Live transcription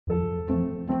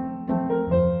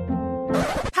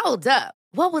Hold up.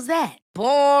 What was that?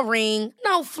 Boring.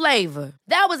 No flavor.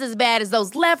 That was as bad as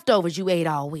those leftovers you ate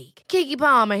all week. Keke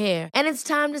Palmer here, and it's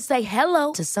time to say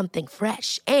hello to something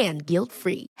fresh and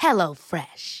guilt-free. Hello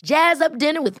Fresh. Jazz up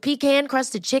dinner with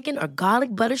pecan-crusted chicken or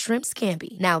garlic butter shrimp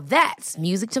scampi. Now that's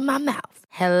music to my mouth.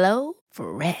 Hello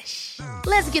Fresh.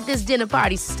 Let's get this dinner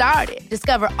party started.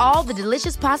 Discover all the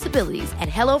delicious possibilities at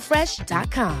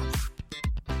hellofresh.com.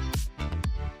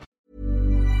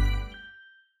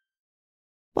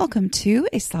 Welcome to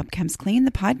A Slob Comes Clean, the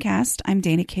podcast. I'm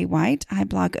Dana K. White. I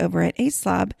blog over at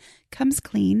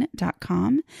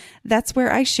aslobcomesclean.com. That's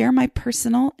where I share my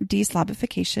personal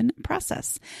deslobification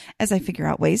process. As I figure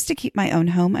out ways to keep my own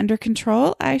home under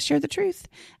control, I share the truth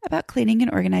about cleaning and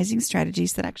organizing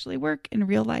strategies that actually work in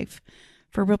real life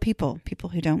for real people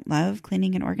who don't love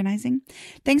cleaning and organizing.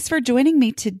 Thanks for joining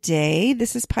me today.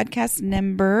 This is podcast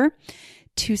number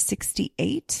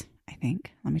 268, I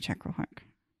think. Let me check real quick.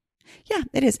 Yeah,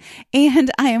 it is. And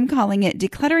I am calling it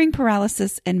Decluttering,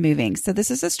 Paralysis, and Moving. So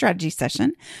this is a strategy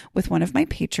session with one of my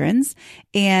patrons.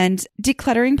 And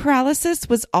decluttering paralysis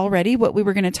was already what we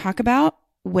were going to talk about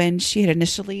when she had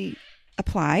initially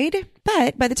applied.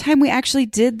 But by the time we actually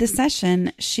did the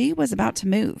session, she was about to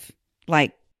move,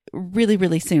 like really,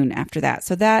 really soon after that.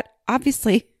 So that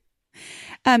obviously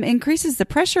increases the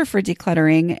pressure for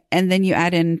decluttering. And then you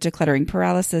add in decluttering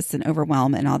paralysis and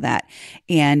overwhelm and all that.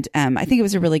 And I think it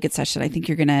was a really good session. I think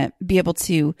you're going to be able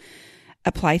to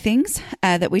apply things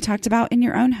that we talked about in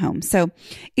your own home. So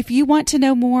if you want to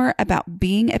know more about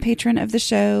being a patron of the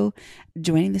show,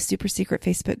 joining the super secret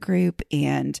Facebook group,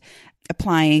 and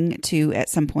applying to, at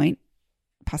some point,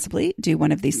 possibly do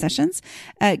one of these sessions,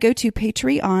 go to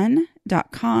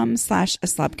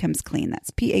patreon.com/aslobcomesclean.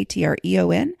 That's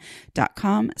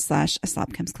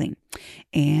patreon.com/aslobcomesclean.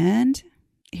 And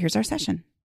here's our session.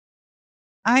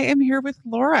 I am here with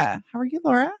Laura. How are you,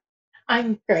 Laura?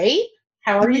 I'm great.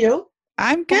 How are you?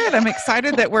 I'm good. I'm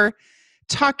excited that we're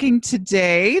talking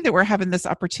today, that we're having this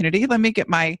opportunity. Let me get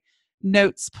my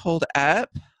notes pulled up.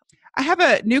 I have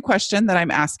a new question that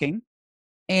I'm asking,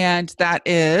 and that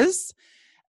is,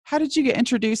 how did you get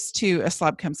introduced to A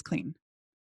Slob Comes Clean?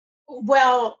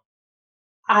 Well,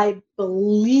 I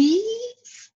believe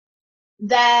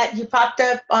that you popped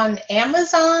up on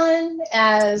Amazon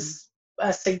as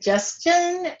a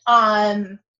suggestion.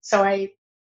 So I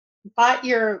bought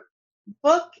your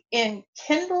book in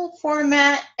Kindle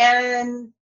format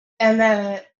and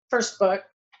then first book,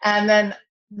 and then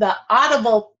the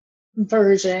Audible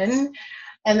version.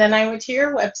 And then I went to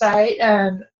your website,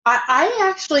 and I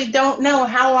actually don't know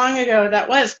how long ago that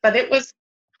was, but it was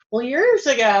years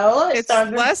ago. It's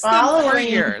less than 4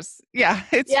 years. Yeah,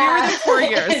 it's fewer than 4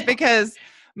 years because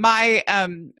my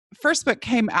first book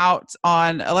came out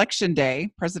on election day,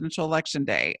 presidential election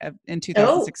day in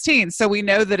 2016. So we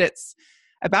know that it's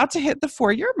about to hit the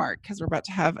 4-year mark because we're about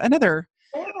to have another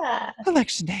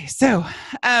election day. So,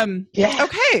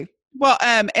 okay. Well,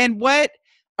 and what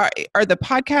are the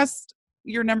podcasts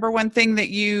your number one thing that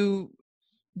you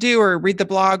do, or read the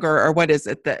blog, or what is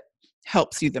it that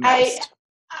helps you the most?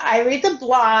 I read the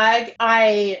blog.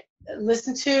 I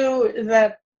listen to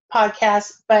the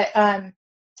podcast, but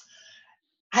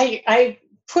I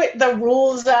put the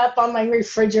rules up on my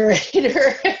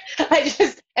refrigerator.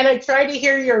 I try to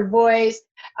hear your voice.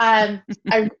 I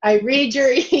read your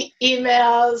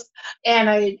emails, and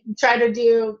I try to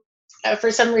do, for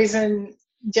some reason,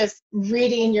 just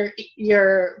reading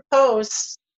your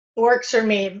posts works for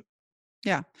me.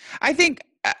 Yeah. I think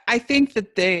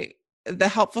that the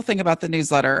helpful thing about the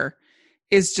newsletter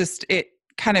is just it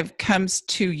kind of comes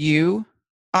to you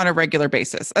on a regular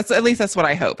basis. At least that's what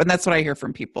I hope. And that's what I hear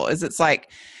from people is it's like,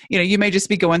 you may just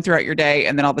be going throughout your day,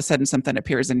 and then all of a sudden something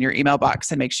appears in your email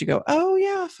box and makes you go, oh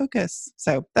yeah, focus.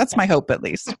 So that's my hope, at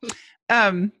least.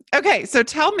 Okay. So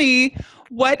tell me,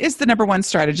 what is the number one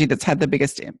strategy that's had the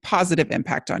biggest positive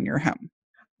impact on your home?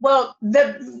 Well,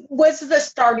 the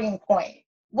starting point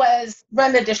was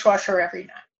run the dishwasher every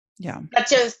night. Yeah. That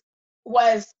just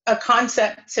was a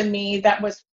concept to me that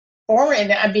was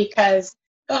foreign because,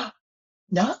 no,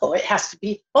 it has to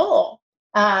be full.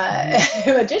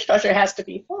 The dishwasher has to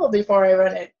be full before I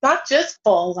run it. Not just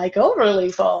full, like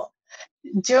overly full.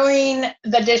 Doing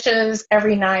the dishes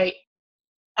every night,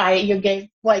 you gave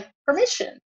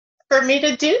permission for me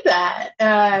to do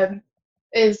that.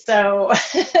 Is so.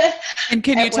 And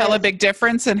can you tell a big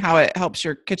difference in how it helps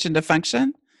your kitchen to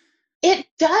function? It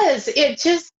does. It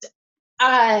just,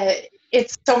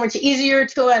 it's so much easier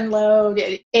to unload.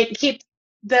 It keeps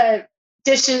the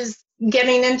dishes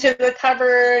getting into the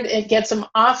cupboard. It gets them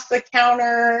off the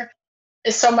counter.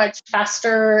 It's so much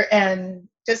faster, and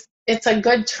just, it's a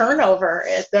good turnover.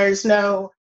 There's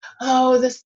no,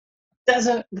 this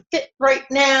doesn't fit right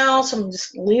now, so I'm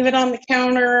just gonna leave it on the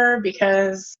counter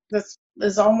because this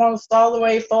is almost all the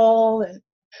way full, and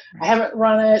I haven't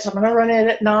run it, so I'm gonna run it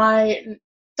at night.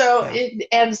 So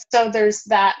there's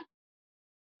that,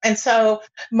 and so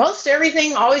most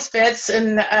everything always fits,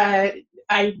 and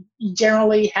I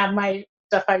generally have my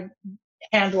stuff I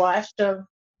hand wash. So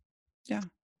Yeah.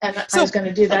 and I So was going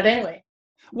to do that anyway.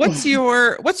 what's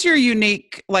your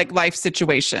unique like life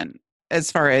situation as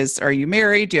far as, are you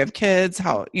married? Do you have kids?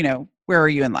 How, where are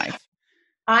you in life?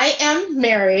 I am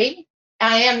married.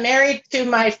 I am married to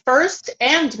my first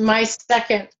and my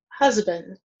second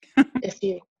husband. If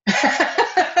you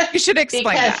You should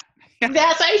explain that. Yeah.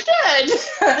 Yes, I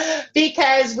should.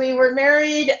 Because we were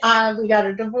married, we got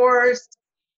a divorce,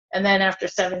 and then after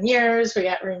 7 years, we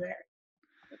got remarried.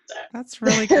 So. That's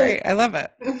really great. I love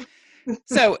it.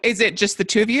 So is it just the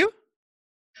two of you?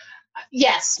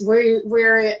 Yes,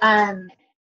 we're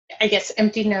I guess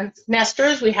empty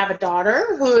nesters. We have a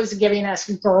daughter who is giving us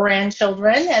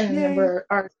grandchildren, and Yay.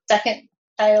 our second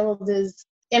child is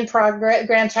in progress.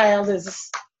 Grandchild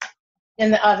is in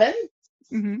the oven,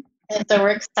 Mm-hmm. and so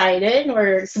we're excited.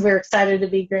 We're excited to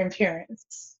be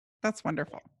grandparents. That's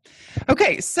wonderful.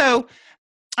 Okay, so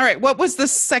all right, what was the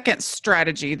second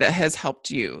strategy that has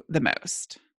helped you the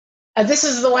most? This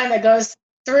is the one that goes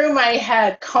through my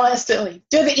head constantly.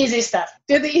 Do the easy stuff.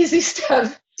 Do the easy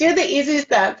stuff. Do the easy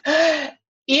stuff.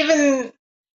 Even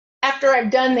after I've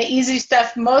done the easy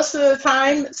stuff, most of the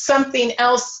time, something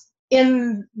else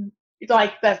in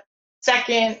like the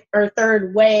second or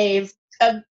third wave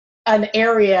of an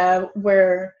area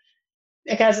where,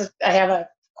 because I have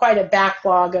quite a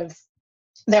backlog of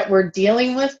that we're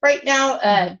dealing with right now.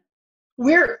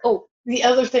 The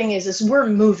other thing is we're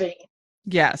moving.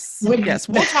 Yes. Yes.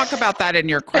 We'll talk about that in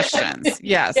your questions.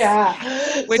 Yes. Yeah.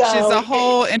 Which is a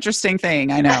whole interesting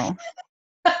thing. I know.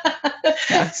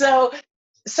 Yeah.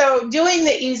 So doing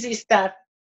the easy stuff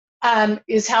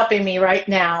is helping me right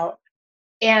now.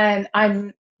 And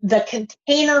the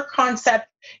container concept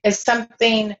is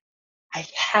something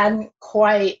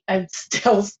I'm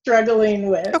still struggling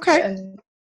with. Okay. And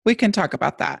we can talk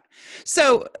about that.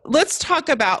 So let's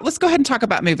go ahead and talk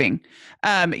about moving.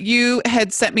 You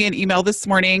had sent me an email this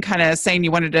morning kind of saying you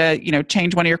wanted to,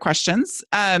 change one of your questions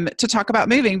to talk about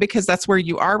moving because that's where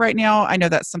you are right now. I know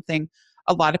that's something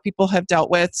a lot of people have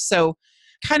dealt with. So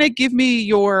kind of give me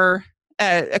your,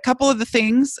 a couple of the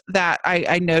things that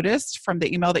I noticed from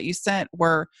the email that you sent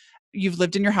were you've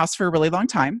lived in your house for a really long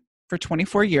time, for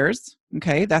 24 years.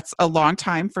 Okay. That's a long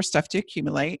time for stuff to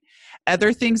accumulate.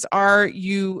 Other things are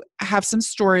you have some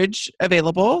storage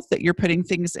available that you're putting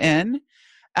things in,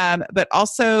 but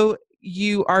also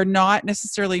you are not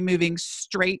necessarily moving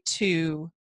straight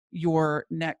to your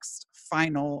next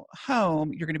final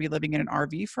home. You're going to be living in an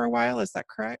RV for a while. Is that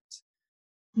correct?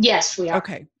 yes, we are.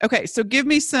 Okay. So give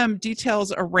me some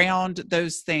details around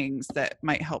those things that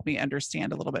might help me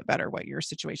understand a little bit better what your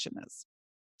situation is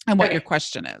and what your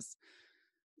question is.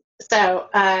 So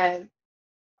at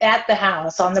the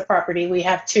house on the property, we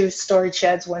have two storage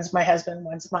sheds. One's my husband,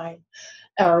 one's mine,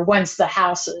 or one's the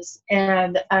house's.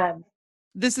 And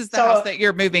this is the house that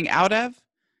you're moving out of?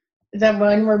 The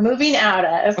one we're moving out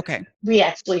of, okay. We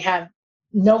actually have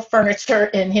no furniture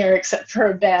in here except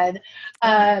for a bed.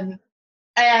 I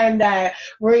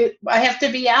have to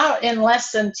be out in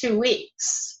less than 2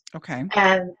 weeks. Okay.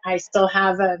 And I still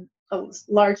have a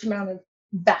large amount of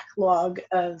backlog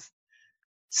of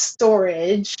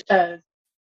storage of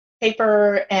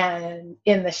paper and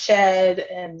in the shed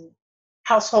and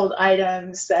household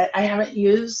items that I haven't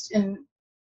used in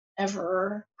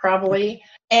ever, probably. Okay.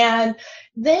 And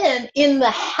then in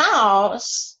the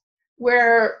house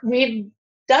where we've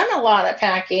done a lot of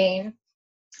packing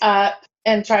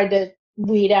and tried to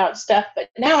weed out stuff, but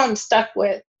now I'm stuck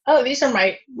with, these are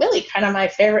really kind of my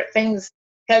favorite things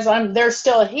because they're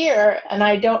still here and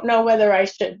I don't know whether I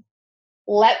should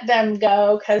let them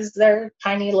go because they're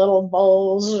tiny little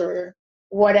bowls or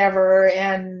whatever,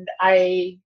 and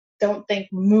I don't think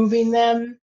moving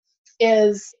them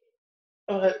is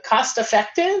cost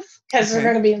effective because they're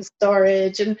going to be in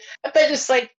storage, but it's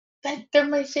like they're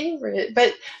my favorite,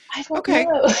 but I don't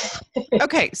know.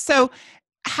 Okay, so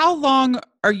how long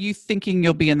are you thinking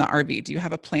you'll be in the RV? Do you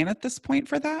have a plan at this point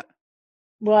for that?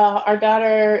 Well, our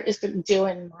daughter is due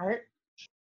in March.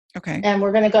 Okay. And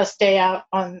we're going to go stay out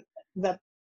on the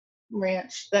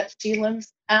ranch that she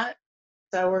lives at.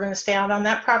 So we're going to stay out on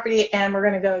that property and we're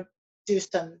going to go do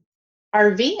some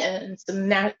RV in some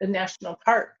national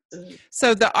parks.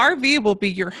 So the RV will be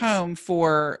your home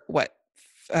for what?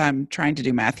 I'm trying to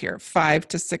do math here. 5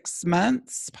 to 6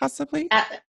 months, possibly?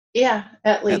 At least.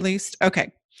 At least.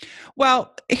 Okay.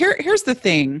 Well, here's the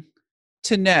thing.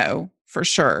 to know for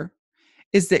sure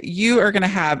is that you are going to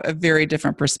have a very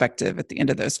different perspective at the end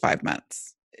of those 5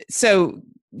 months. So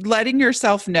letting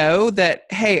yourself know that,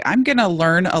 hey, I'm going to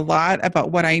learn a lot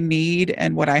about what I need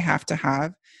and what I have to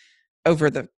have over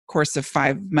the course of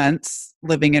 5 months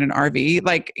living in an RV.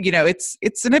 Like,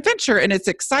 it's an adventure and it's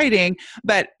exciting,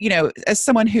 but, as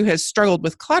someone who has struggled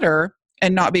with clutter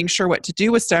and not being sure what to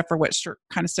do with stuff or what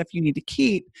kind of stuff you need to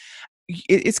keep,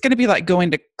 it's going to be like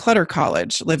going to clutter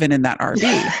college, living in that RV,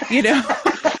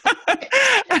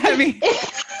 I mean,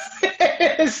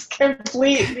 it's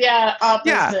complete,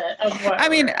 opposite of what. I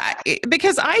mean,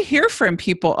 because I hear from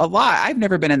people a lot. I've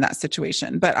never been in that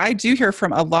situation, but I do hear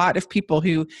from a lot of people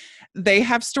who they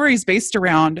have stories based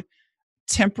around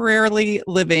temporarily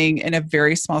living in a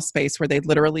very small space where they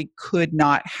literally could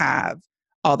not have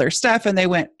all their stuff. And they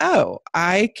went, oh,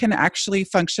 I can actually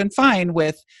function fine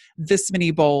with this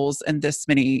many bowls and this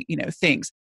many,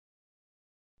 things.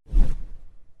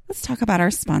 Let's talk about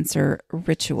our sponsor,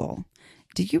 Ritual.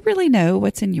 Do you really know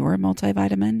what's in your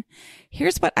multivitamin?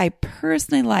 Here's what I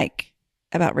personally like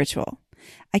about Ritual.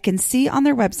 I can see on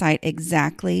their website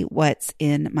exactly what's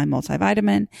in my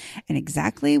multivitamin and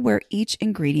exactly where each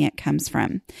ingredient comes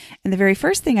from. And the very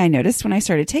first thing I noticed when I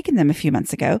started taking them a few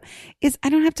months ago is I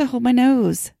don't have to hold my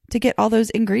nose to get all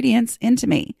those ingredients into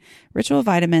me. Ritual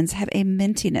vitamins have a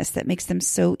mintiness that makes them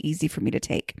so easy for me to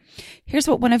take. Here's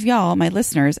what one of y'all, my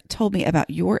listeners, told me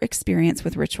about your experience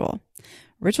with Ritual.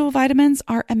 Ritual vitamins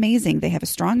are amazing. They have a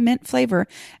strong mint flavor,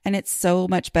 and it's so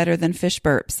much better than fish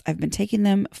burps. I've been taking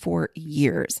them for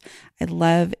years. I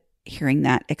love hearing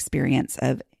that experience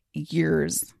of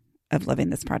years of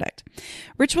loving this product.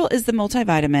 Ritual is the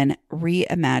multivitamin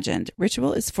reimagined.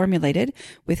 Ritual is formulated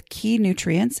with key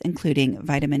nutrients, including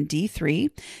vitamin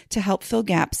D3, to help fill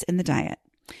gaps in the diet.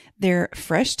 Their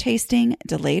fresh tasting,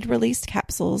 delayed release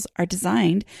capsules are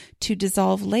designed to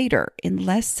dissolve later in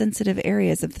less sensitive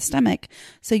areas of the stomach,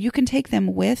 so you can take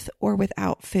them with or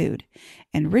without food.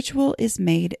 And Ritual is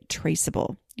made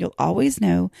traceable. You'll always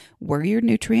know where your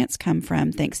nutrients come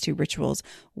from thanks to Ritual's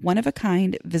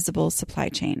one-of-a-kind visible supply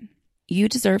chain. You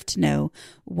deserve to know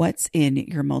what's in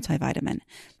your multivitamin.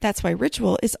 That's why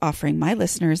Ritual is offering my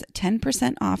listeners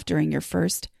 10% off during your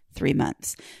first 3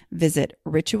 months. Visit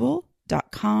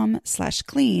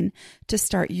ritual.com/clean to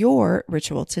start your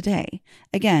Ritual today.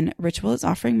 Again, Ritual is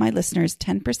offering my listeners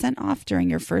 10% off during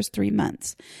your first 3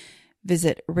 months.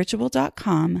 Visit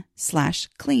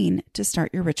ritual.com/clean to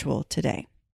start your Ritual today.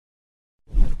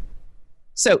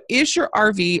 So is your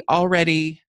RV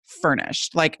already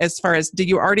furnished? Like, as far as, do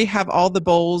you already have all the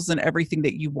bowls and everything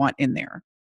that you want in there?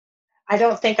 I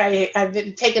don't think I've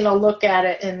been taking a look at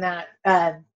it in that.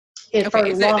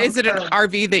 Okay. Is it an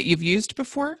RV that you've used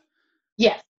before?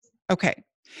 Yes. Okay.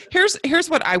 Here's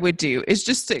what I would do is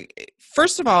just to,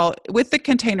 first of all, with the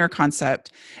container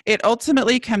concept, it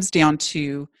ultimately comes down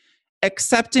to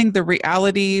accepting the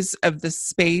realities of the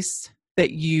space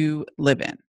that you live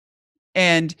in.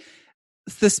 And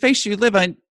the space you live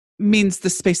in means the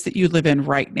space that you live in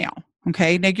right now.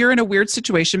 Okay. Now you're in a weird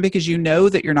situation because you know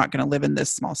that you're not going to live in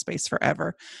this small space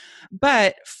forever.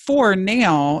 But for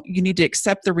now, you need to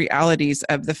accept the realities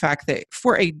of the fact that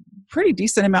for a pretty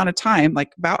decent amount of time,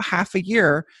 like about half a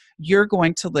year, you're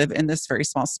going to live in this very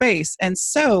small space. And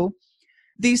so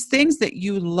these things that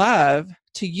you love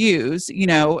to use,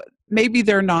 maybe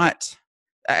they're not,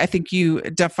 I think you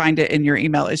defined it in your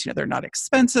email as, they're not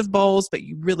expensive bowls, but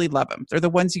you really love them. They're the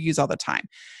ones you use all the time.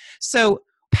 So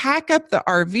pack up the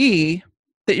RV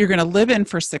that you're going to live in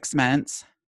for 6 months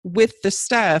with the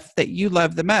stuff that you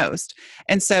love the most.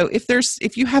 And so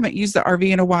if you haven't used the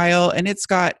RV in a while and it's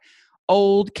got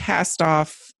old cast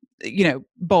off,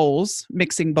 bowls,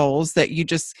 mixing bowls that you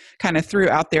just kind of threw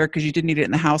out there because you didn't need it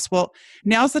in the house. Well,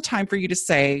 now's the time for you to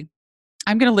say,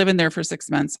 I'm going to live in there for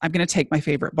 6 months. I'm going to take my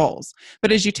favorite bowls.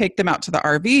 But as you take them out to the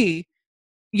RV,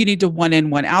 you need to one in,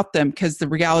 one out them, because the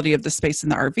reality of the space in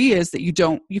the RV is that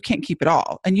you can't keep it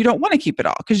all. And you don't want to keep it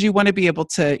all because you want to be able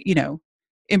to,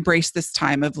 embrace this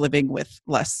time of living with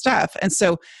less stuff. And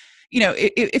so,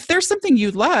 if there's something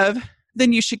you love,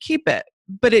 then you should keep it.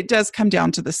 But it does come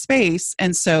down to the space.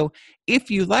 And so if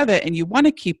you love it and you want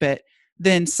to keep it,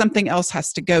 then something else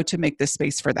has to go to make the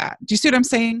space for that. Do you see what I'm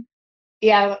saying?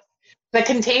 Yeah. The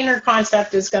container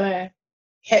concept is going to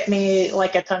hit me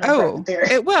like a ton of bricks here.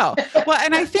 It will. Well,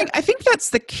 and I think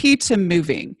that's the key to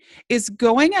moving is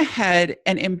going ahead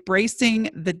and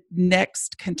embracing the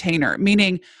next container,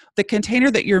 meaning the container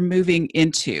that you're moving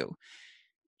into.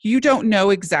 You don't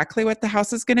know exactly what the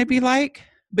house is going to be like,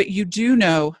 but you do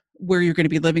know where you're going to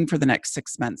be living for the next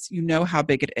 6 months. You know how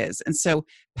big it is. And so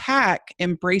pack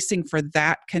embracing for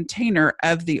that container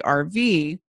of the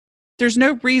RV there's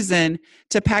no reason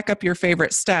to pack up your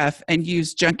favorite stuff and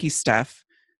use junky stuff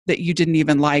that you didn't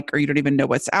even like or you don't even know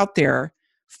what's out there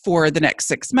for the next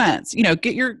 6 months.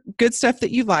 Get your good stuff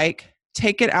that you like,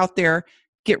 take it out there,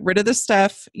 get rid of the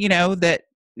stuff,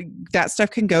 that stuff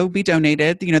can go be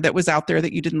donated, that was out there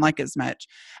that you didn't like as much,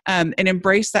 and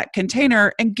embrace that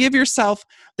container and give yourself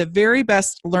the very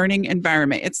best learning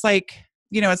environment. It's like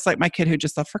my kid who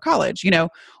just left for college.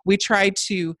 We tried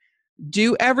to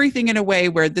do everything in a way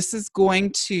where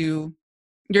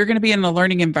you're going to be in a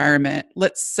learning environment.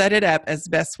 Let's set it up as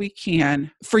best we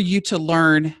can for you to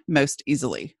learn most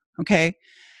easily. Okay.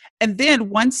 And then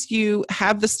once you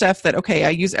have the stuff that, okay, I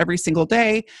use every single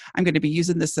day, I'm going to be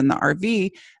using this in the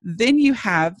RV, then you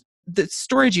have the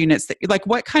storage units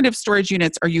what kind of storage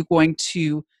units are you going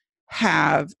to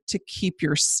have to keep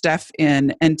your stuff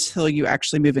in until you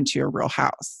actually move into your real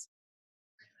house?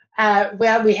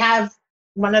 Well, we have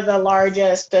one of the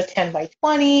largest, a 10 by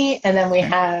 20, and then we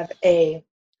have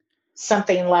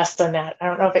something less than that. I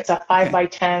don't know if it's a 5 by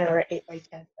 10 or 8 by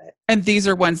 10. And these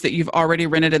are ones that you've already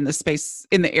rented in the space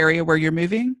in the area where you're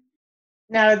moving?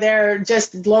 No, they're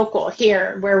just local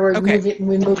here where we're moving.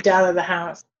 We moved out of the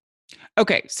house.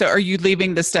 Okay. So are you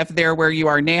leaving the stuff there where you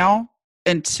are now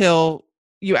until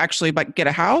you actually get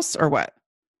a house or what?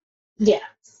 Yeah.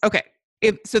 Okay.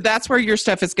 So that's where your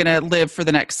stuff is going to live for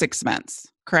the next 6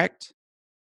 months, correct?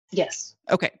 Yes.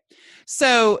 Okay.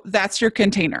 So that's your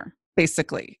container.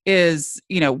 Basically is,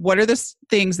 what are the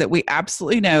things that we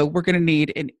absolutely know we're going to need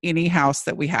in any house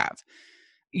that we have?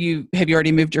 Have you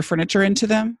already moved your furniture into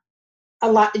them? A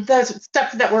lot. The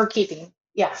stuff that we're keeping.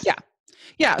 Yes. Yeah.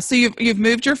 Yeah. So you've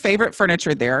moved your favorite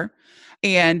furniture there,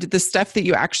 and the stuff that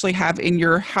you actually have in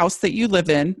your house that you live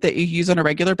in that you use on a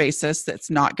regular basis, that's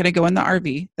not going to go in the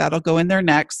RV. That'll go in there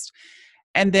next.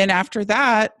 And then after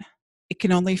that, it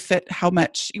can only fit how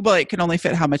much it can only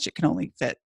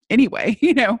fit anyway,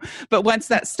 but once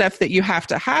that stuff that you have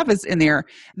to have is in there,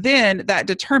 then that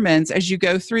determines as you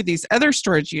go through these other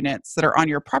storage units that are on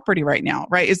your property right now,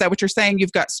 right? Is that what you're saying?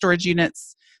 You've got storage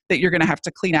units that you're going to have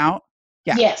to clean out?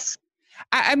 Yeah. Yes.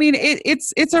 I mean,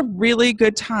 it's a really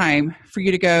good time for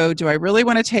you to go, do I really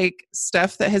want to take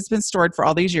stuff that has been stored for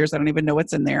all these years, I don't even know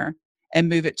what's in there, and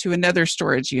move it to another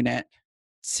storage unit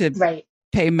to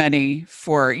pay money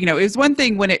for, it was one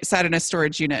thing when it sat in a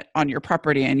storage unit on your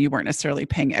property and you weren't necessarily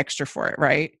paying extra for it,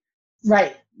 right?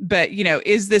 Right. But,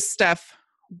 is this stuff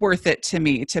worth it to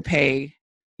me to pay?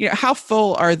 How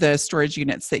full are the storage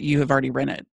units that you have already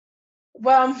rented?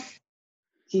 Well,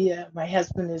 my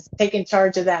husband is taking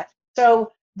charge of that.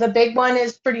 So the big one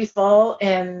is pretty full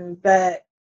and the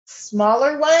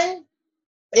smaller one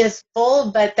is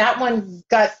full, but that one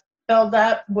got filled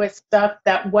up with stuff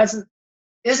that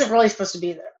isn't really supposed to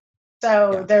be there.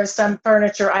 So there's some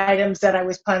furniture items that I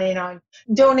was planning on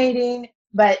donating,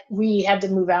 but we had to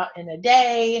move out in a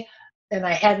day, and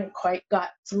I hadn't quite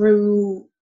got through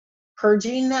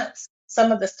purging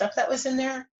some of the stuff that was in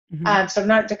there. Mm-hmm. So I'm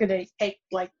not going to take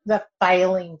like the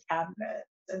filing cabinets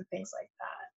and things like that.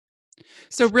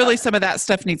 So really some of that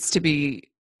stuff needs to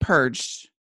be purged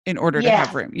in order to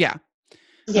have room. Yeah.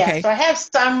 Yeah. Okay. So I have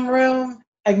some room.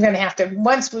 I'm going to have to,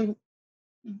 once we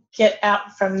get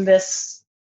out from this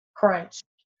crunch,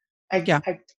 I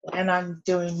plan on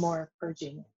doing more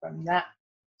purging from that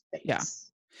space. Yeah.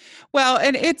 Well,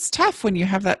 and it's tough when you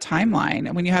have that timeline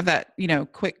and when you have that,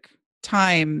 quick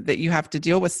time that you have to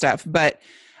deal with stuff. But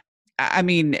I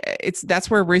mean, that's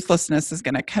where ruthlessness is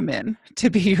going to come in to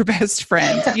be your best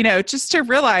friend, just to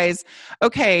realize,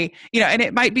 okay, and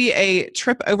it might be a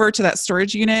trip over to that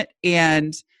storage unit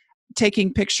and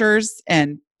taking pictures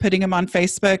and putting them on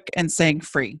Facebook and saying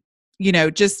free.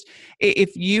 Just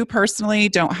if you personally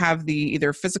don't have the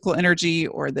either physical energy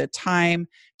or the time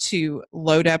to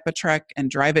load up a truck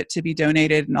and drive it to be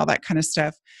donated and all that kind of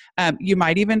stuff, you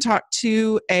might even talk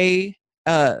to a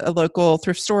local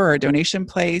thrift store or a donation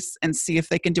place and see if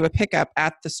they can do a pickup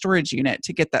at the storage unit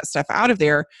to get that stuff out of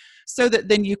there, so that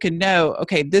then you can know,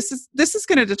 okay, this is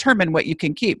going to determine what you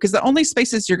can keep, because the only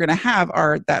spaces you're going to have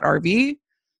are that RV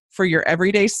for your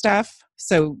everyday stuff.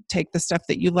 So take the stuff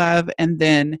that you love and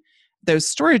then those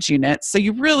storage units. So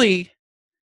you really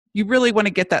want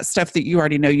to get that stuff that you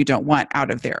already know you don't want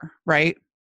out of there, right?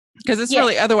 Because it's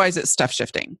really, otherwise it's stuff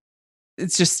shifting.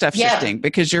 It's just stuff shifting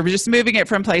because you're just moving it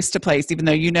from place to place, even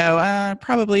though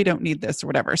probably don't need this or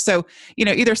whatever. So,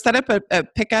 either set up a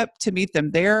pickup to meet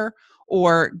them there,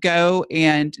 or go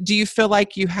and do you feel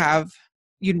like you have,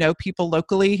 people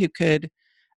locally who could,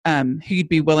 who you'd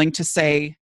be willing to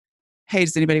say, hey,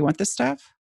 does anybody want this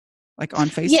stuff? Like on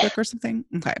Facebook or something?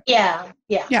 Okay. Yeah.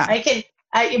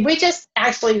 We just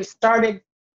actually started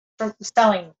from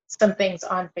selling some things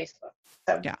on Facebook.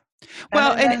 So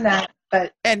Well, Haven't done that,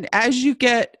 but and as you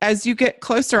get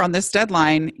closer on this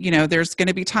deadline, there's going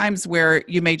to be times where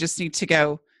you may just need to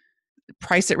go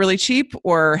price it really cheap,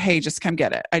 or hey, just come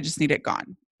get it. I just need it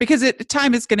gone. Because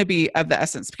time is going to be of the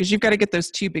essence, because you've got to get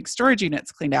those 2 big storage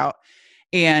units cleaned out.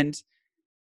 And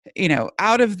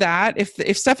out of that,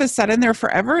 if stuff is set in there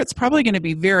forever, it's probably going to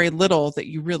be very little that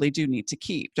you really do need to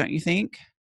keep, don't you think?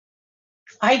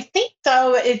 I think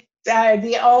so. It's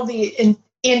the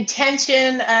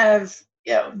intention of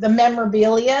the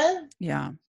memorabilia.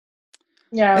 Yeah,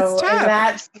 it's And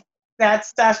tough. that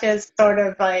stuff is sort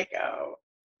of like, oh,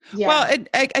 yeah. Well,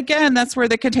 again, that's where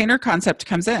the container concept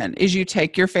comes in, is you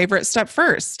take your favorite stuff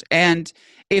first. And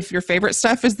if your favorite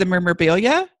stuff is the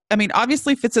memorabilia, I mean,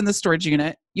 obviously if it's in the storage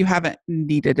unit, you haven't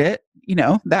needed it,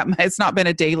 that it's not been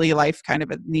a daily life kind of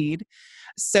a need.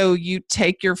 So you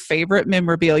take your favorite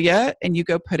memorabilia and you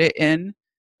go put it in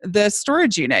the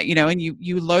storage unit, and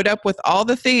you load up with all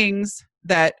the things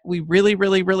that we really,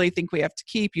 really, really think we have to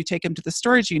keep. You take them to the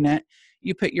storage unit,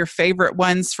 you put your favorite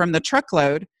ones from the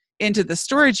truckload into the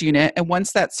storage unit. And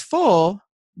once that's full,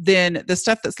 then the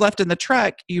stuff that's left in the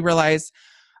truck, you realize,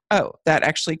 oh, that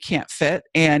actually can't fit,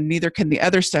 and neither can the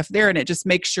other stuff there. And it just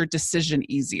makes your decision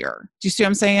easier. Do you see what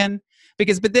I'm saying?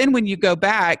 But then when you go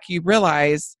back, you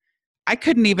realize I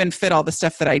couldn't even fit all the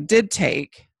stuff that I did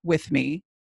take with me,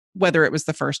 whether it was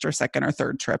the first or second or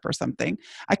third trip or something.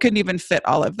 I couldn't even fit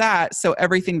all of that. So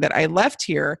everything that I left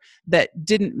here that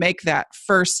didn't make that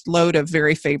first load of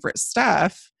very favorite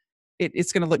stuff,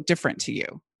 it's going to look different to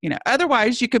you.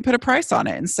 Otherwise you could put a price on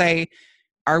it and say,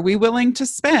 are we willing to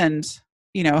spend,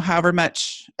 however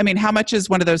much? I mean, how much is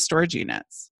one of those storage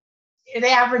units? It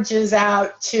averages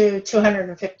out to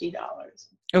 $250.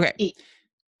 Okay.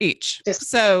 Each.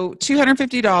 So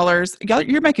 $250.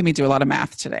 You're making me do a lot of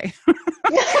math today.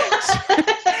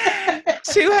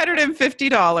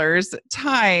 $250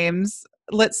 times,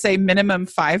 let's say, minimum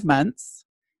 5 months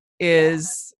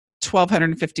is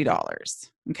 $1,250.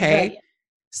 Okay. Right.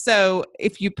 So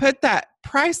if you put that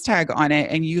price tag on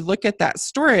it and you look at that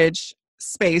storage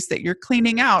space that you're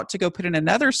cleaning out to go put in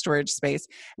another storage space,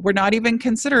 we're not even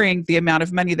considering the amount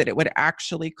of money that it would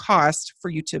actually cost for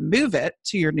you to move it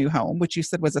to your new home, which you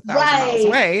said was 1,000 miles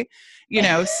away.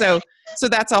 So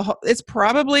it's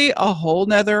probably a whole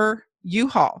nother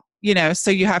U-Haul,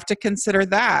 so you have to consider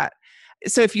that.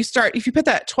 So if you put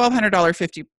that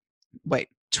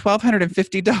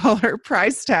 $1,250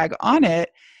 price tag on it,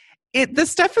 the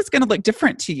stuff is going to look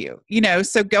different to you,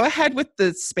 so go ahead with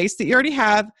the space that you already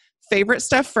have. Favorite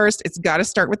stuff first. It's got to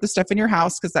start with the stuff in your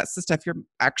house, because that's the stuff you're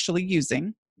actually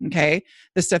using. Okay.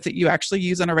 The stuff that you actually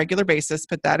use on a regular basis,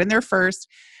 put that in there first.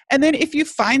 And then if you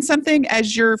find something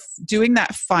as you're doing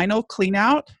that final clean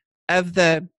out of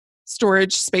the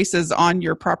storage spaces on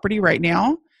your property right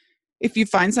now, if you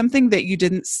find something that you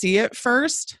didn't see at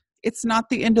first, it's not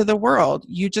the end of the world.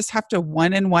 You just have to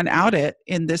one in, one out it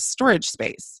in this storage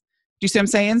space. Do you see what I'm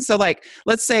saying? So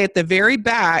let's say at the very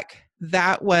back,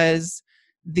 that was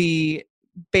the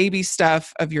baby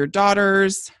stuff of your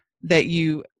daughters that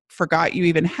you forgot you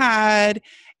even had.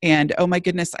 And oh my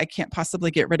goodness, I can't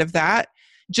possibly get rid of that.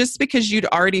 Just because you'd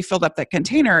already filled up that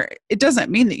container, it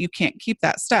doesn't mean that you can't keep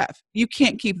that stuff. You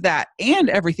can't keep that and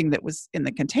everything that was in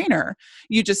the container.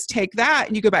 You just take that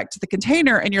and you go back to the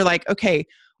container and you're like, okay,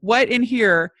 what in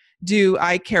here do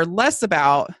I care less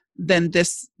about than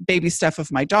this baby stuff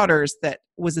of my daughters that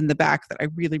was in the back that I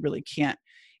really, really can't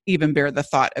even bear the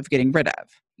thought of getting rid of,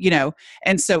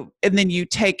 and then you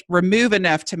remove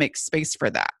enough to make space for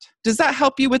that. Does that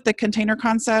help you with the container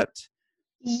concept?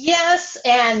 Yes.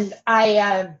 And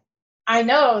I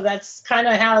know that's kind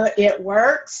of how it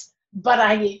works, but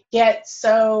I get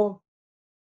so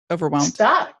overwhelmed,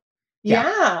 stuck.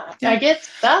 Yeah. I get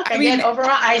stuck. I get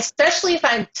overwhelmed. Especially if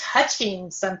I'm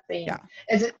touching something. Yeah.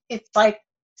 It's like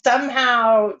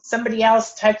somehow somebody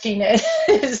else touching it.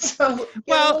 So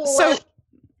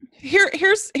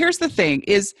here's the thing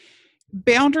is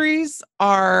boundaries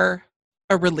are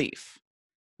a relief.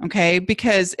 Okay.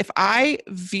 Because if I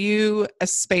view a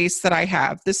space that I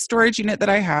have, this storage unit that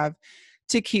I have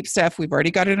to keep stuff, we've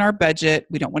already got it in our budget.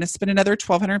 We don't want to spend another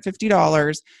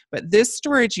 $1,250, but this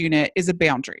storage unit is a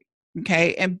boundary.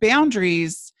 Okay. And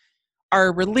boundaries are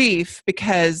a relief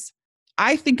because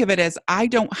I think of it as I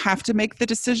don't have to make the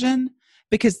decision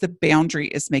because the boundary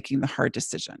is making the hard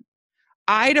decision.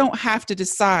 I don't have to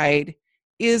decide,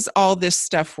 is all this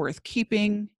stuff worth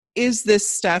keeping? Is this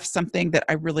stuff something that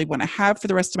I really want to have for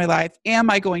the rest of my life? Am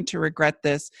I going to regret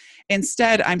this?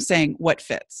 Instead, I'm saying what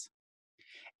fits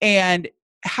and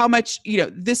how much,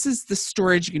 this is the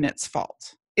storage unit's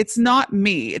fault. It's not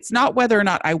me. It's not whether or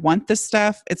not I want this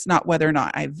stuff. It's not whether or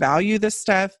not I value this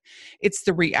stuff. It's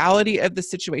the reality of the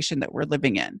situation that we're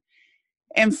living in.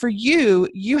 And for you,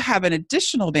 you have an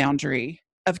additional boundary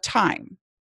of time.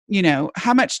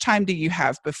 How much time do you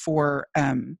have before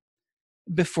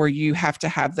you have to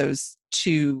have those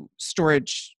 2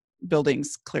 storage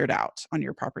buildings cleared out on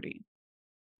your property?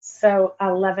 So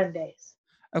 11 days.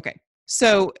 Okay.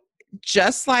 So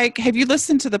just like, have you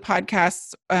listened to the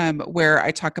podcasts where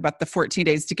I talk about the 14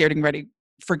 days to getting ready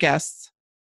for guests?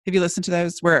 Have you listened to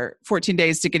those, where 14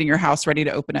 days to getting your house ready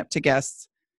to open up to guests?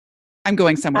 I'm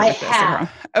going somewhere with this.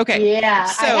 Have. Okay. Yeah,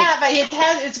 so, I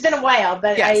have. It's been a while,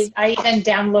 but yes. I even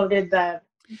downloaded the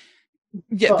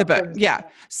book. Yeah.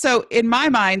 So in my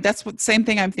mind, that's what same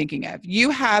thing I'm thinking of. You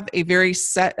have a very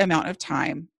set amount of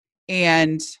time,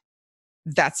 and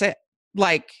that's it.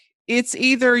 Like, it's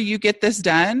either you get this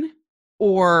done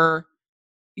or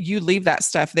you leave that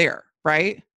stuff there,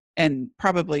 right? And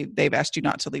probably they've asked you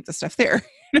not to leave the stuff there.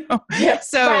 Yeah,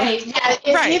 so right.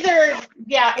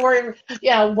 Yeah,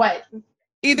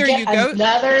 either you go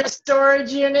another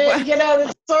storage unit.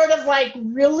 It's sort of like,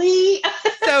 really.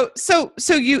 so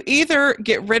you either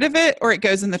get rid of it or it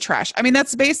goes in the trash. I mean,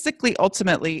 that's basically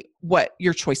ultimately what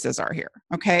your choices are here.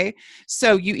 Okay,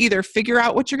 so you either figure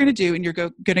out what you're going to do and you're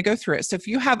going to go through it. So if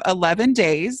you have 11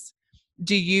 days,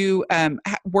 do you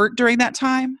work during that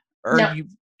time, or No. are you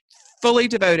fully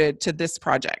devoted to this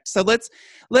project? So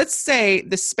let's say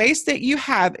the space that you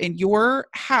have in your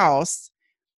house,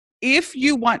 if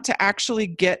you want to actually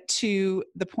get to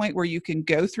the point where you can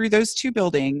go through those 2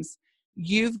 buildings,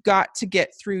 you've got to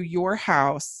get through your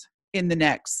house in the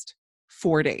next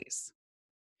 4 days.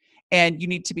 And you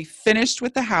need to be finished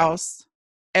with the house.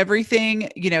 Everything,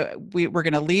 we're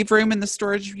going to leave room in the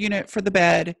storage unit for the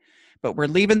bed, but we're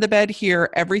leaving the bed here.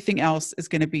 Everything else is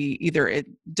going to be either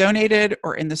donated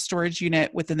or in the storage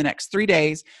unit within the next 3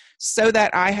 days, so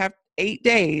that I have 8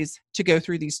 days to go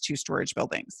through these 2 storage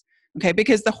buildings. Okay,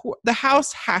 because the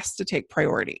house has to take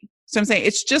priority. So I'm saying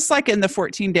it's just like in the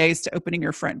 14 days to opening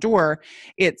your front door.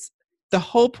 It's the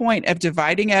whole point of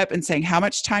dividing up and saying, how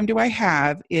much time do I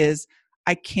have, is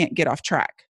I can't get off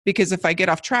track. Because if I get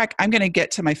off track, I'm going to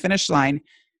get to my finish line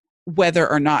whether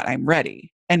or not I'm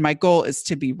ready. And my goal is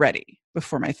to be ready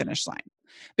before my finish line.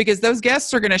 Because those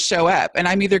guests are going to show up, and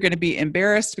I'm either going to be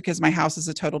embarrassed because my house is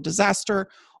a total disaster,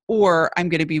 or I'm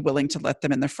going to be willing to let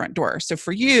them in the front door. So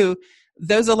for you,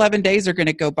 those 11 days are going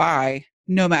to go by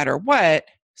no matter what.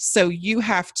 So you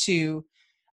have to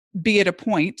be at a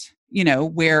point,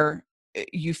 where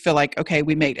you feel like, okay,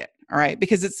 we made it. All right.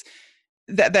 Because it's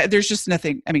that there's just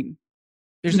nothing. I mean,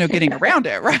 there's no getting around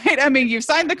it, right? I mean, you've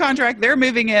signed the contract, they're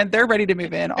moving in, they're ready to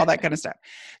move in, all that kind of stuff.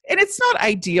 And it's not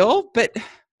ideal, but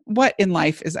what in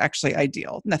life is actually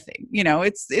ideal? Nothing.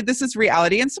 This is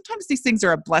reality. And sometimes these things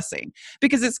are a blessing,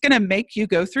 because it's going to make you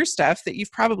go through stuff that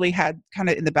you've probably had kind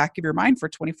of in the back of your mind for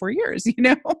 24 years,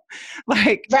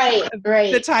 like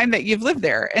right. the time that you've lived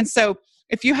there. And so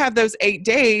if you have those 8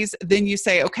 days, then you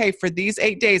say, okay, for these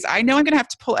 8 days, I know I'm going to have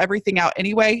to pull everything out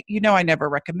anyway. I never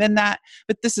recommend that,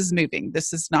 but this is moving.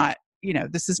 This is not,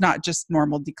 this is not just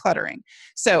normal decluttering.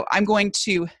 So I'm going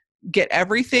to get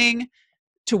everything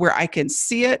to where I can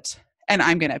see it, and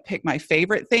I'm going to pick my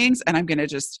favorite things, and I'm going to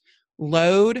just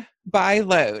load by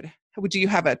load. Do you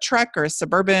have a truck or a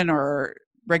Suburban or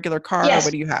regular car? Yes. Or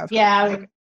what do you have? Yeah.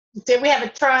 We have a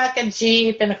truck, a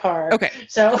Jeep, and a car. Okay.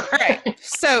 So, all right.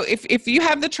 So if you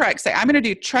have the truck, say, I'm going to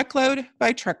do truckload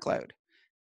by truckload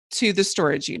to the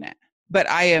storage unit, but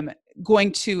I am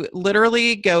going to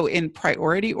literally go in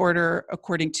priority order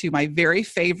according to my very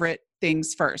favorite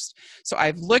things first. So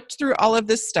I've looked through all of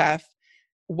this stuff.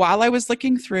 While I was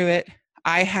looking through it,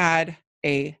 I had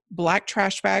a black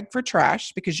trash bag for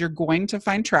trash, because you're going to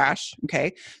find trash.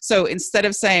 Okay. So instead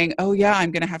of saying, oh yeah,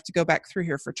 I'm going to have to go back through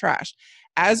here for trash,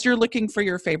 as you're looking for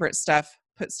your favorite stuff,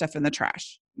 put stuff in the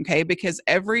trash. Okay. Because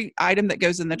every item that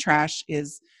goes in the trash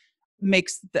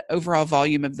makes the overall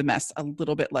volume of the mess a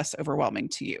little bit less overwhelming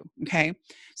to you. Okay.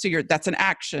 So that's an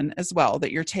action as well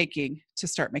that you're taking to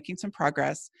start making some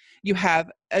progress. You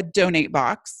have a donate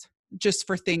box just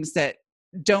for things that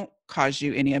don't cause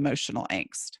you any emotional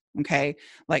angst. Okay.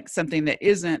 Like something that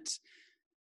isn't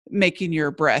making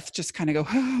your breath just kind of go,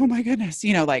 oh my goodness,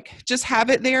 like just have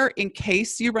it there in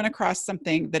case you run across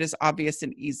something that is obvious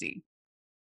and easy.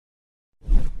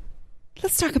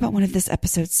 Let's talk about one of this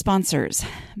episode's sponsors,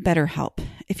 BetterHelp.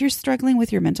 If you're struggling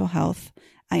with your mental health,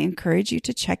 I encourage you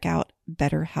to check out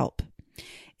BetterHelp.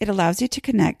 It allows you to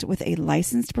connect with a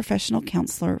licensed professional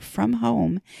counselor from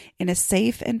home in a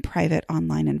safe and private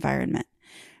online environment.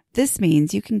 This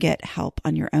means you can get help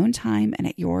on your own time and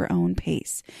at your own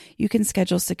pace. You can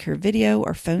schedule secure video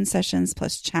or phone sessions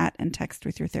plus chat and text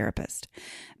with your therapist.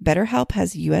 BetterHelp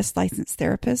has U.S. licensed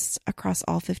therapists across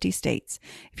all 50 states.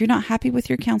 If you're not happy with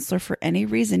your counselor for any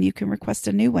reason, you can request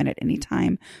a new one at any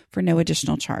time for no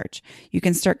additional charge. You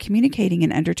can start communicating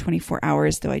in under 24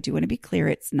 hours, though I do want to be clear,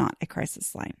 it's not a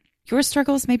crisis line. Your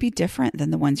struggles may be different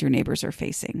than the ones your neighbors are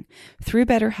facing. Through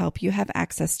BetterHelp, you have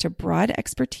access to broad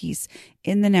expertise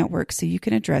in the network so you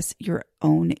can address your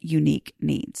own unique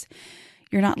needs.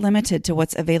 You're not limited to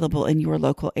what's available in your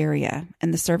local area,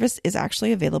 and the service is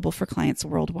actually available for clients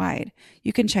worldwide.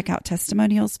 You can check out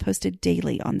testimonials posted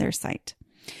daily on their site.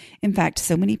 In fact,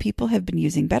 so many people have been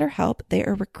using BetterHelp, they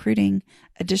are recruiting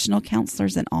additional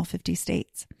counselors in all 50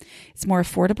 states. It's more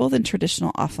affordable than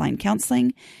traditional offline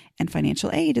counseling, and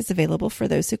financial aid is available for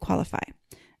those who qualify.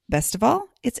 Best of all,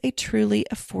 it's a truly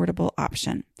affordable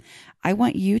option. I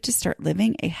want you to start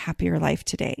living a happier life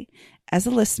today. As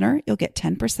a listener, you'll get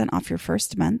 10% off your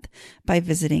first month by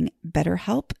visiting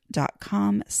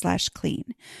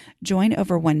betterhelp.com/clean. Join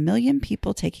over 1 million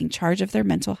people taking charge of their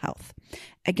mental health.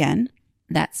 Again,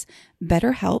 that's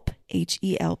BetterHelp,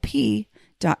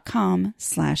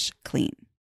 HELP.com/clean.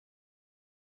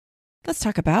 Let's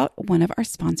talk about one of our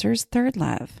sponsors, Third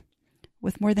Love.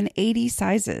 With more than 80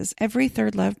 sizes, every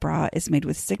Third Love bra is made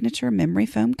with signature memory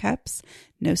foam cups,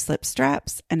 no-slip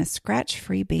straps, and a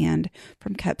scratch-free band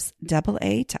from cups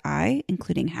AA to I,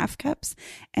 including half cups,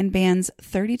 and bands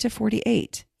 30 to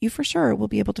 48. You for sure will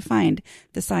be able to find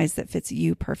the size that fits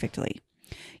you perfectly.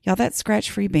 Y'all, that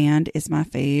scratch-free band is my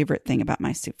favorite thing about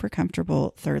my super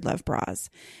comfortable Third Love bras.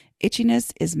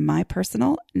 Itchiness is my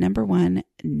personal number one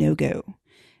no-go.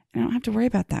 I don't have to worry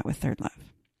about that with Third Love.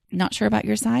 Not sure about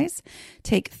your size?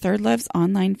 Take Third Love's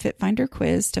online Fit Finder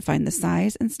quiz to find the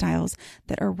size and styles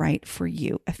that are right for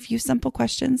you. A few simple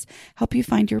questions help you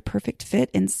find your perfect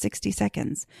fit in 60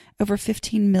 seconds. Over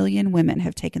 15 million women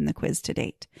have taken the quiz to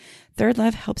date. Third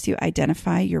Love helps you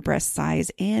identify your breast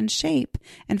size and shape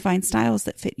and find styles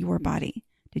that fit your body.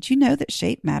 Did you know that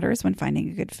shape matters when finding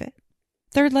a good fit?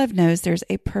 Third Love knows there's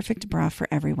a perfect bra for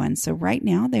everyone, so right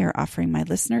now they are offering my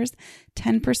listeners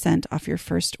 10% off your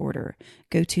first order.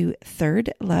 Go to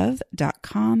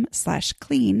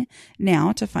thirdlove.com/clean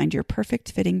now to find your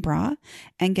perfect fitting bra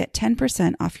and get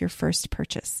 10% off your first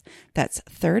purchase. That's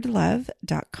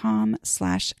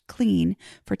thirdlove.com/clean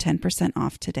for 10%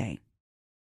 off today.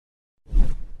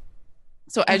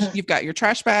 So as you've got your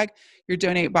trash bag, your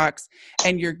donate box,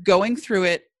 and you're going through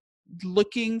it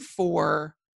looking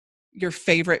for your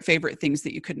favorite things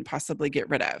that you couldn't possibly get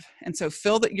rid of. And so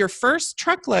fill that your first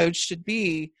truckload should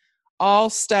be all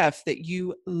stuff that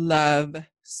you love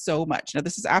so much. Now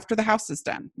this is after the house is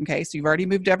done. Okay. So you've already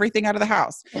moved everything out of the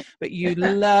house, but you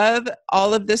love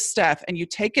all of this stuff and you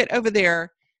take it over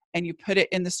there and you put it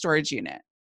in the storage unit.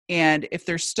 And if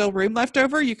there's still room left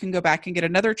over, you can go back and get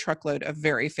another truckload of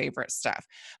very favorite stuff.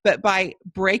 But by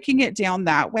breaking it down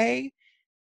that way,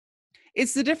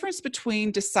 it's the difference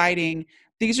between deciding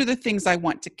these are the things I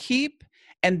want to keep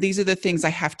and these are the things I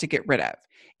have to get rid of.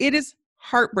 It is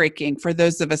heartbreaking for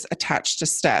those of us attached to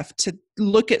stuff to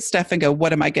look at stuff and go,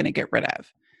 what am I going to get rid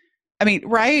of? I mean,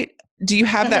 right? Do you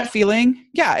have that feeling?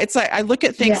 Yeah. It's like, I look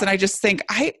at things and I just think,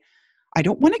 I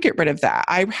don't want to get rid of that.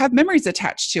 I have memories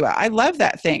attached to it. I love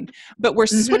that thing, but we're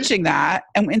switching that.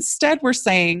 And instead we're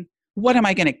saying, what am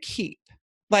I going to keep?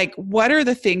 Like, what are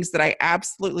the things that I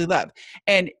absolutely love?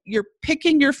 And you're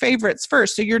picking your favorites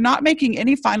first. So you're not making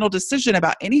any final decision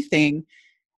about anything,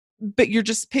 but you're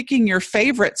just picking your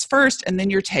favorites first. And then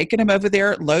you're taking them over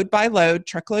there load by load,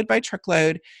 truckload by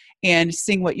truckload, and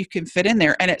seeing what you can fit in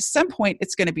there. And at some point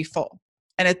it's going to be full.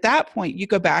 And at that point you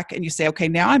go back and you say, okay,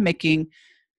 now I'm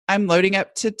loading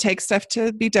up to take stuff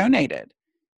to be donated.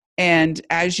 And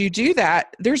as you do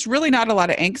that, there's really not a lot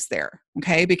of angst there,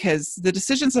 okay? Because the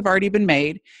decisions have already been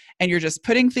made and you're just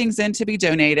putting things in to be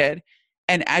donated.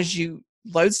 And as you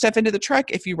load stuff into the truck,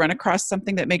 if you run across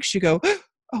something that makes you go,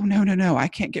 oh, no, I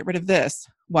can't get rid of this.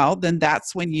 Well, then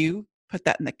that's when you put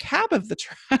that in the cab of the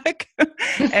truck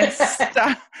and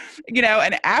stop,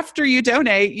 and after you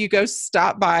donate, you go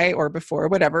stop by, or before,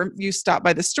 whatever, you stop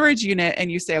by the storage unit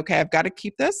and you say, okay, I've got to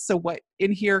keep this. So what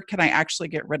in here can I actually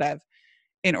get rid of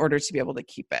in order to be able to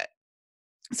keep it?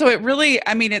 So it really,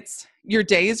 it's your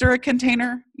days are a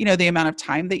container. The amount of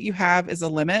time that you have is a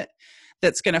limit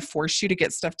that's going to force you to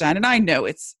get stuff done. And I know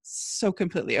it's so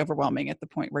completely overwhelming at the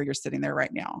point where you're sitting there right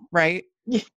now, right?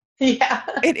 Yeah.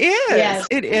 It is. Yes,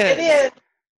 it is.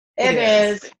 It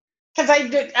is. Because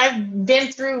I've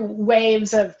been through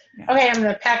waves of, okay, I'm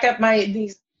going to pack up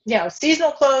these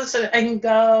seasonal clothes so I can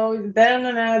go,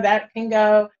 no, that can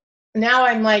go. Now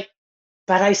I'm like,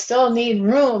 but I still need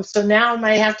room. So now I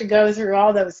might have to go through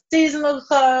all those seasonal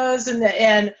clothes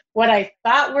and what I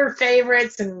thought were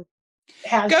favorites and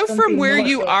have Go from something where more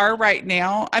you favorite. are right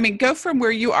now. I mean, go from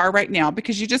where you are right now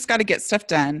because you just got to get stuff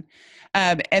done.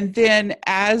 And then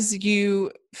as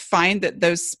you find that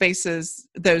those spaces,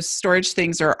 those storage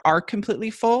things are completely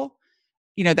full,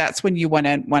 that's when you want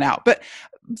in, want out. But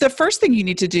the first thing you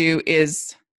need to do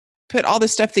is put all the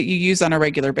stuff that you use on a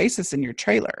regular basis in your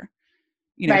trailer.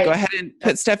 Right. Go ahead and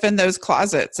put stuff in those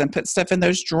closets and put stuff in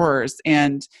those drawers.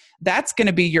 And that's going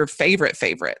to be your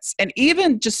favorites. And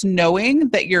even just knowing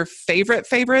that your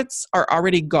favorites are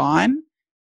already gone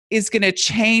is going to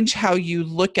change how you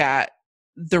look at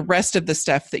the rest of the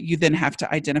stuff that you then have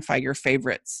to identify your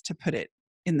favorites to put it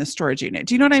in the storage unit.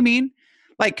 Do you know what I mean?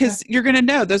 Like, because you're going to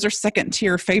know those are second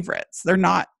tier favorites. They're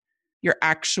not your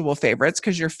actual favorites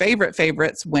because your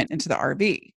favorites went into the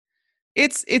RV.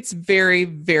 It's very,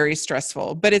 very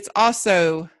stressful, but it's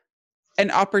also an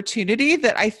opportunity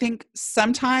that I think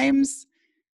sometimes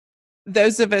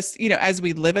those of us, as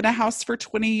we live in a house for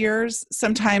 20 years,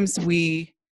 sometimes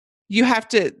you have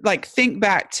to like think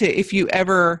back to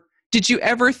did you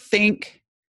ever think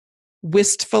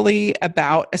wistfully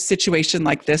about a situation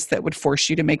like this that would force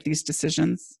you to make these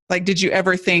decisions? Like, did you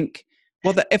ever think,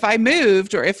 well, if I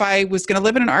moved or if I was going to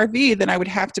live in an RV, then I would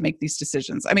have to make these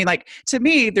decisions? I mean, like, to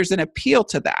me, there's an appeal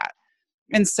to that.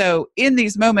 And so in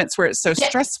these moments where it's so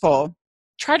stressful,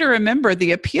 try to remember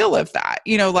the appeal of that.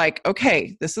 Like,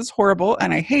 okay, this is horrible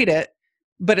and I hate it.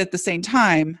 But at the same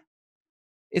time,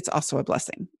 it's also a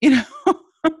blessing, It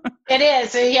is.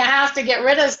 So you have to get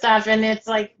rid of stuff. And it's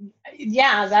like,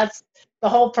 yeah, that's the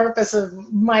whole purpose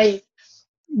of my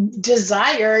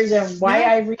desires and why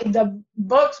I read the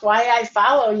books, why I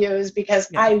follow you is because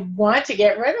I want to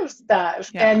get rid of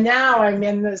stuff. Yeah. And now I'm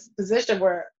in this position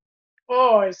where,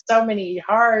 so many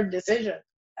hard decisions.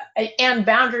 And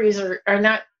boundaries are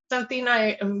not something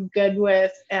I am good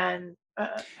with. And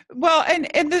well,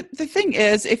 and the thing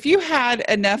is, if you had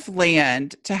enough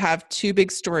land to have 2 big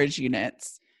storage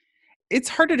units, it's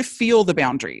harder to feel the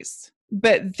boundaries.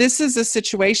 But this is a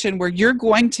situation where you're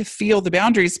going to feel the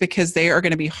boundaries because they are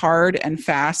going to be hard and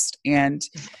fast. And,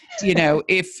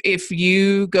 if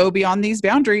you go beyond these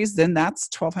boundaries, then that's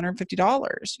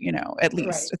 $1,250, at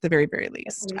least, at the very, very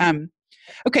least.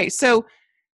 Okay. So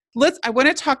I want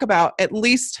to talk about at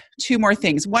least 2 more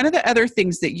things. One of the other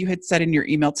things that you had said in your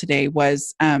email today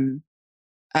was,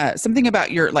 something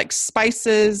about your like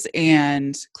spices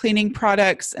and cleaning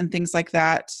products and things like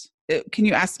that. Can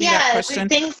you ask me that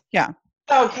question? Yeah.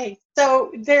 Okay. So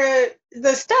the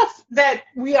stuff that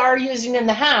we are using in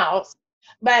the house,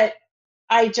 but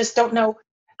I just don't know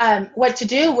what to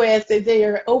do with.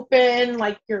 They're open,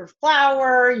 like your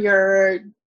flour, your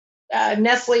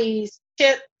Nestle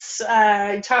chips,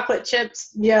 chocolate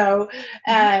chips,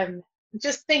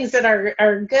 just things that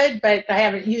are good, but I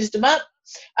haven't used them up.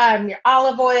 Your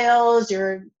olive oils,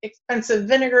 your expensive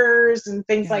vinegars and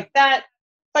things like that.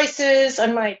 Spices,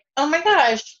 I'm like, oh my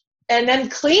gosh. And then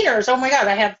cleaners, oh my God,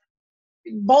 I have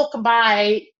bulk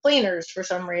buy cleaners for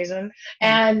some reason.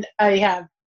 And I have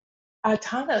a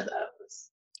ton of those.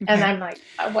 Okay. And I'm like,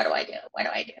 what do I do? What do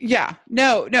I do? Yeah,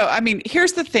 no. I mean,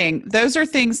 here's the thing. Those are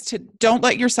things don't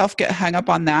let yourself get hung up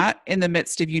on that in the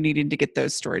midst of you needing to get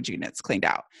those storage units cleaned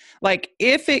out. Like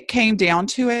if it came down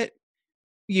to it,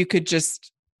 you could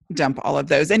just dump all of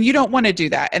those, and you don't want to do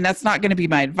that. And that's not going to be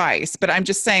my advice, but I'm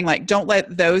just saying, like, don't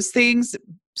let those things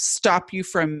stop you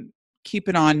from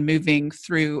keeping on moving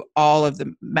through all of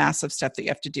the massive stuff that you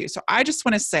have to do. So I just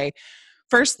want to say,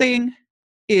 first thing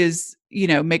is,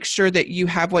 make sure that you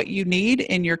have what you need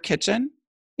in your kitchen,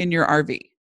 in your RV,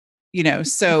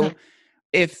 so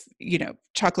if,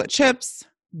 chocolate chips,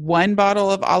 1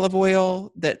 bottle of olive oil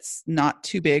that's not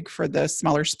too big for the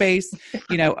smaller space,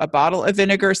 a bottle of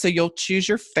vinegar. So you'll choose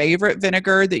your favorite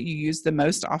vinegar that you use the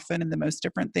most often in the most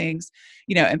different things,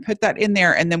 and put that in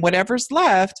there. And then whatever's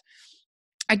left,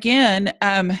 again,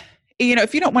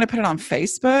 if you don't want to put it on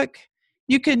Facebook,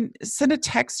 you can send a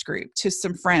text group to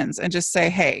some friends and just say,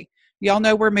 hey, y'all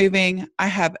know we're moving. I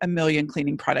have 1 million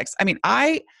cleaning products. I mean,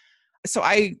 I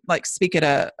like speak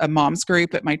at a mom's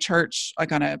group at my church,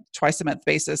 like on a twice a month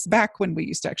basis, back when we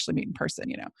used to actually meet in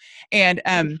person, and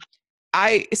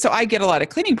I get a lot of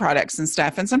cleaning products and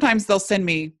stuff. And sometimes they'll send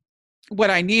me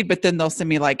what I need, but then they'll send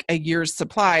me like a year's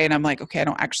supply. And I'm like, okay, I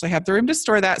don't actually have the room to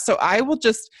store that. So I will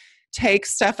just take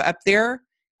stuff up there.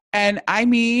 And I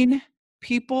mean,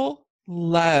 people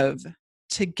love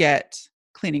to get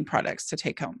cleaning products to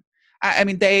take home. I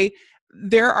mean,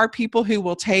 there are people who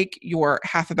will take your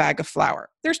half a bag of flour.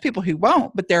 There's people who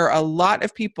won't, but there are a lot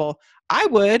of people. I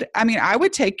would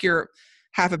take your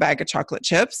half a bag of chocolate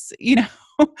chips,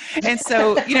 And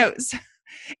so,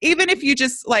 even if you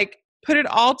just like put it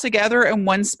all together in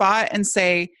one spot and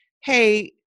say,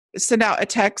 hey, send out a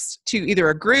text to either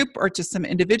a group or to some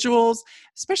individuals,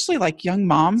 especially like young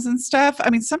moms and stuff. I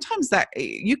mean, sometimes that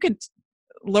you could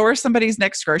lower somebody's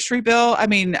next grocery bill. I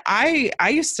mean, I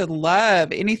used to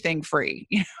love anything free.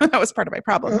 That was part of my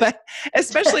problem, but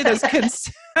especially those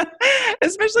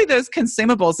especially those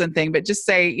consumables and thing. But just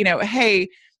say, hey,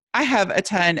 I have a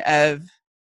ton of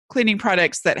cleaning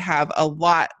products that have a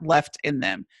lot left in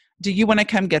them. Do you want to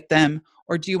come get them,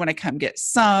 or do you want to come get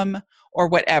some, or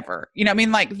whatever? I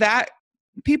mean, like that.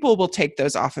 People will take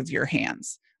those off of your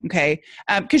hands. Okay.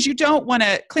 Because you don't want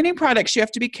to, cleaning products, you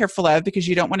have to be careful of, because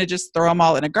you don't want to just throw them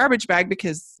all in a garbage bag,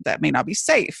 because that may not be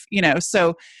safe,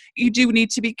 so you do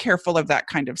need to be careful of that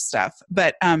kind of stuff.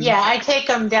 But yeah, I take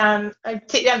them down. I'm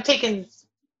taken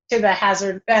to the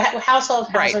household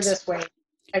hazardous waste.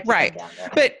 Right.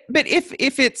 But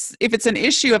if it's an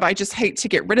issue of, I just hate to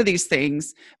get rid of these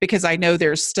things because I know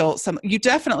there's still some, you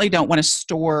definitely don't want to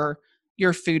store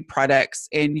your food products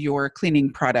and your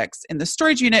cleaning products in the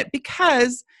storage unit,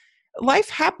 because life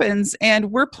happens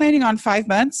and we're planning on 5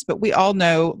 months, but we all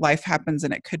know life happens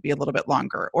and it could be a little bit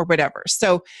longer or whatever.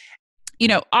 So,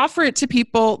 offer it to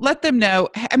people, let them know.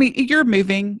 I mean, you're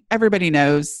moving, everybody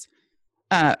knows.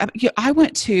 I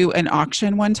went to an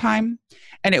auction one time,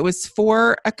 and it was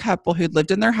for a couple who'd lived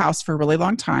in their house for a really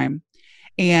long time.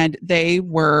 And they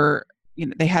were,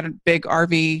 they had a big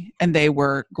RV and they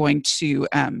were going to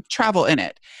travel in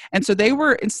it. And so they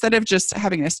were, instead of just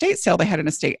having an estate sale, they had an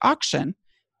estate auction,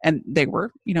 and they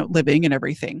were, living and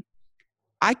everything.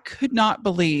 I could not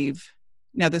believe,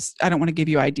 now this, I don't want to give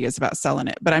you ideas about selling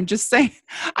it, but I'm just saying,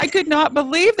 I could not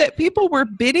believe that people were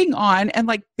bidding on and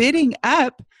like bidding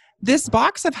up this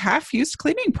box of half-used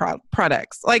cleaning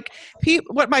products. Like,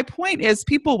 what my point is,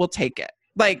 people will take it.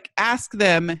 Like, ask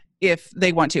them if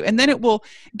they want to, and then it will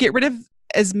get rid of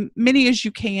as many as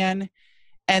you can.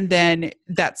 And then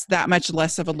that's that much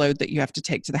less of a load that you have to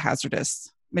take to the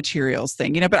hazardous materials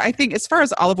thing, But I think as far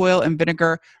as olive oil and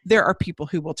vinegar, there are people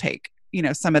who will take,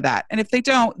 some of that. And if they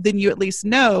don't, then you at least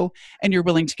know, and you're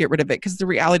willing to get rid of it. Because the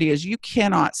reality is you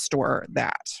cannot store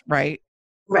that, right?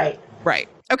 Right. Right.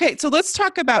 Okay. So let's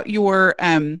talk about your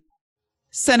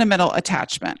sentimental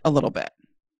attachment a little bit.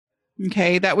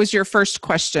 Okay. That was your first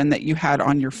question that you had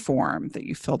on your form that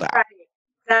you filled out. Right.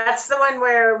 That's the one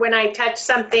where when I touch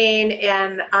something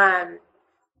and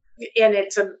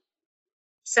it's a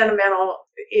sentimental,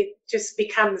 it just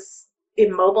becomes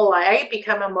immobilized. I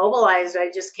become immobilized. I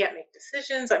just can't make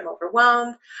decisions. I'm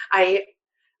overwhelmed.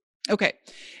 Okay.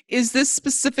 Is this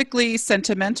specifically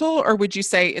sentimental, or would you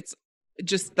say it's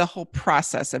just the whole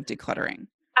process of decluttering?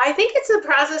 I think it's a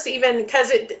process, even because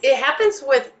it happens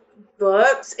with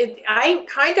books. I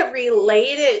kind of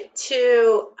relate it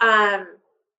to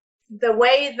the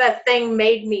way the thing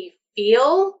made me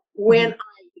feel when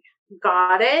I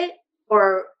got it,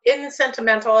 or in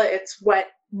sentimental, it's what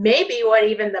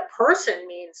even the person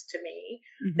means to me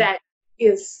that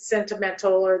is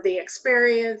sentimental, or the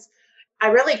experience. I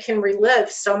really can relive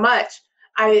so much.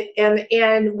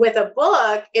 And with a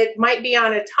book, it might be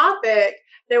on a topic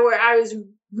where I was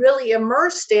really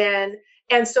immersed in,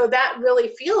 and so that really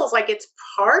feels like it's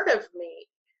part of me.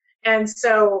 And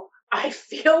so I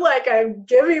feel like I'm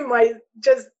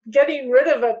just getting rid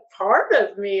of a part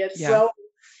of me.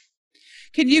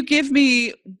 Can you give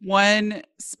me one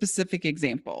specific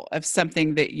example of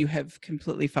something that you have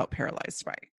completely felt paralyzed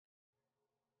by?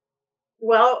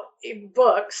 Well,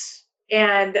 books.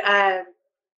 And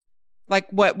like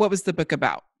what was the book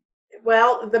about?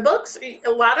 Well, the books, a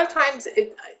lot of times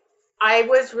I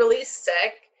was really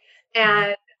sick,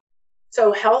 and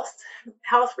so health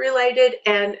related,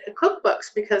 and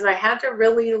cookbooks, because I had to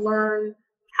really learn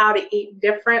how to eat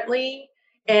differently.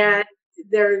 And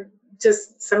they're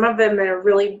just, some of them are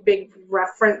really big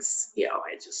reference.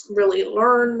 I just really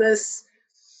learned this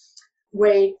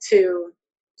way to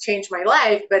change my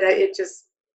life, but it just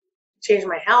changed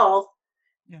my health.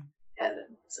 Yeah. And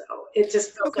so it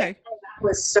just felt okay. like that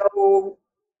was so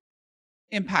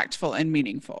impactful and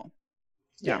meaningful.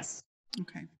 Yes. Yeah.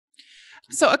 Okay.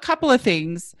 So a couple of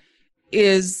things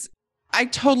is, I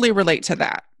totally relate to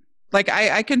that. Like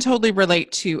I can totally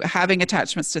relate to having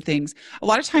attachments to things. A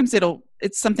lot of times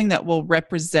it's something that will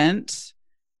represent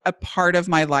a part of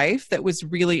my life that was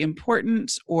really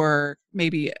important, or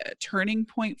maybe a turning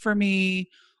point for me,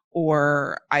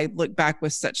 or I look back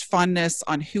with such fondness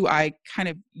on who I kind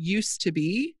of used to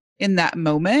be in that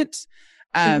moment,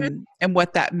 and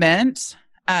what that meant.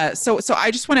 So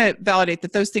I just want to validate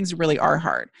that those things really are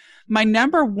hard. My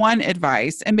number one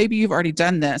advice, and maybe you've already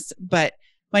done this, but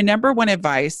My number one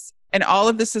advice, and all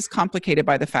of this is complicated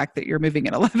by the fact that you're moving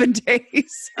in 11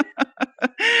 days.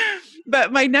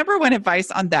 But my number one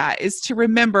advice on that is to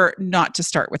remember not to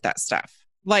start with that stuff.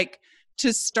 Like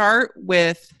to start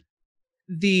with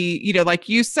like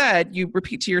you said, you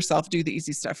repeat to yourself, do the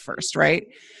easy stuff first, right?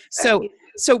 So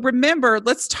remember,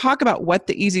 let's talk about what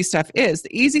the easy stuff is.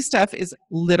 The easy stuff is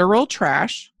literal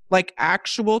trash, like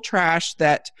actual trash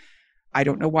that I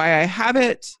don't know why I have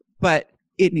it, but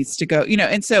it needs to go,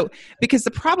 and so, because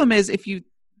the problem is if you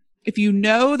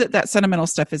know that sentimental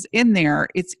stuff is in there,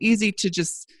 it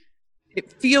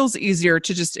feels easier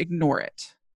to just ignore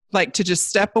it. Like to just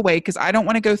step away because I don't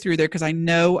want to go through there because I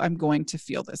know I'm going to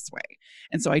feel this way.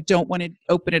 And so I don't want to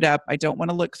open it up. I don't want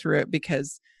to look through it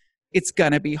because it's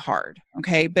going to be hard.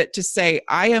 Okay. But to say,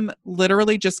 I am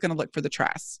literally just going to look for the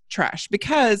trash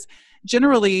because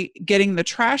generally getting the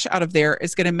trash out of there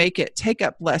is going to make it take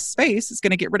up less space. It's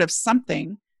going to get rid of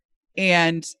something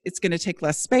and it's going to take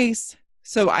less space.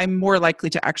 So I'm more likely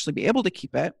to actually be able to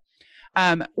keep it.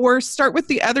 Or start with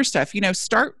the other stuff,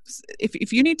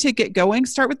 if you need to get going,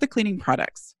 start with the cleaning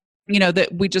products, that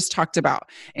we just talked about,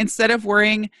 instead of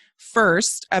worrying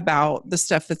first about the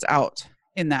stuff that's out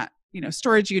in that,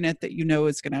 storage unit that,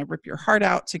 is going to rip your heart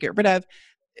out to get rid of.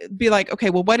 Be like, okay,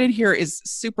 well, what in here is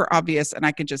super obvious and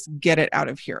I can just get it out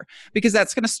of here, because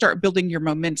that's going to start building your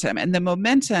momentum. And the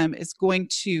momentum is going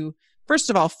to, first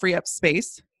of all, free up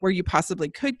space where you possibly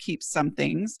could keep some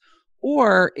things,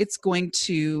 or it's going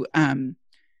to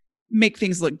make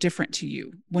things look different to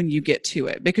you when you get to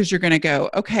it, because you're going to go,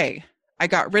 okay, I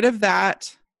got rid of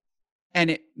that and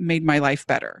it made my life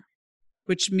better,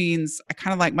 which means I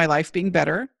kind of like my life being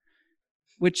better,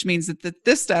 which means that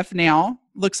this stuff now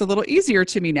looks a little easier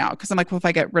to me now, because I'm like, well, if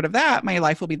I get rid of that, my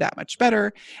life will be that much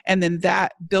better. And then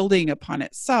that building upon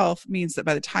itself means that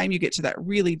by the time you get to that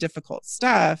really difficult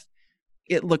stuff,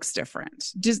 it looks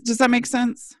different. Does that make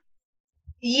sense?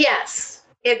 Yes,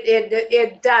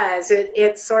 it does.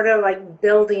 It's sort of like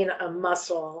building a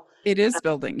muscle. It is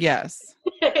building, yes.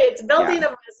 It's building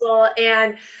a muscle,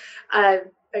 and I've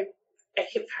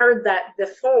heard that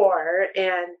before,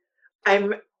 and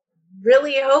I'm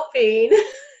really hoping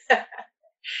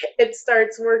it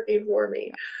starts working for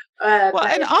me.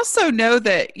 And also know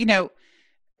that,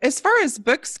 as far as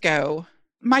books go,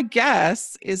 my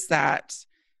guess is that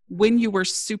when you were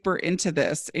super into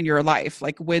this in your life,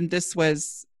 like when this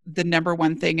was the number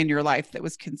one thing in your life that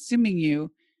was consuming you,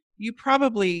 you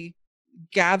probably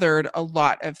gathered a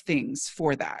lot of things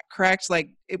for that, correct? Like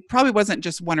it probably wasn't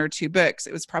just one or two books.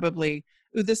 It was probably,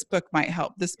 ooh, this book might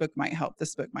help. This book might help.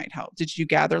 This book might help. Did you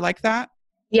gather like that?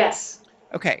 Yes.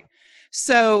 Okay.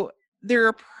 So there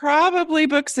are probably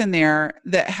books in there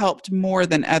that helped more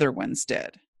than other ones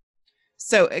did.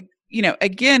 So,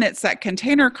 again, it's that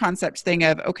container concept thing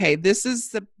of, okay, this is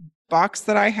the box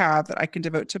that I have that I can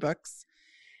devote to books.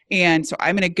 And so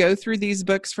I'm going to go through these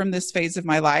books from this phase of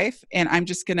my life, and I'm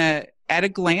just going to, at a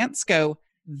glance, go,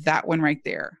 that one right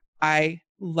there. I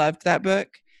loved that book.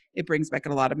 It brings back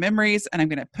a lot of memories, and I'm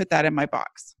going to put that in my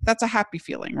box. That's a happy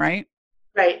feeling, right?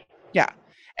 Right. Yeah.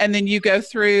 And then you go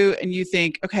through and you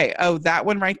think, okay, oh, that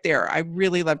one right there. I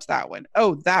really loved that one.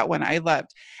 Oh, that one I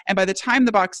loved. And by the time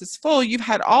the box is full, you've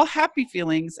had all happy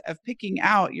feelings of picking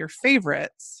out your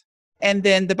favorites. And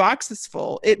then the box is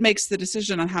full. It makes the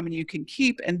decision on how many you can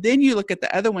keep. And then you look at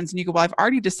the other ones and you go, well, I've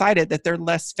already decided that they're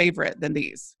less favorite than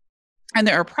these. And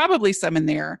there are probably some in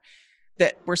there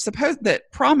that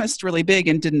promised really big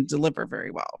and didn't deliver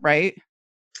very well, right?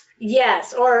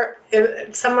 Yes. Or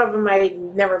some of them I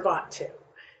never got to.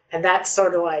 And that's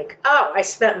sort of like, oh, I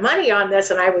spent money on this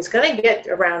and I was going to get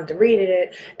around to reading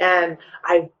it. And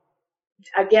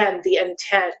again, the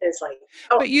intent is like,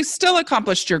 oh. But you still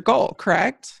accomplished your goal,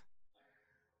 correct?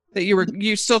 That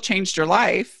you still changed your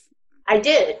life. I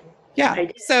did. Yeah. I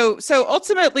did. So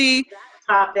ultimately.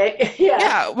 Topic. Yeah.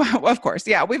 Yeah. Well, of course.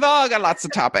 Yeah. We've all got lots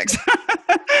of topics.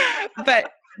 but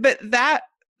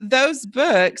those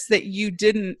books that you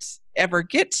didn't ever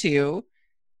get to,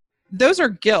 those are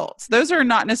guilt. Those are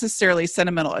not necessarily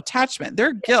sentimental attachment.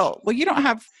 They're guilt. Well, you're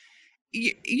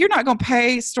not going to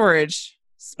pay storage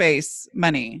space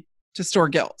money to store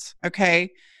guilt.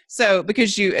 Okay. So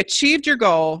because you achieved your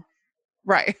goal,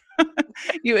 right.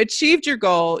 You achieved your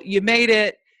goal, you made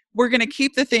it. We're going to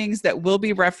keep the things that will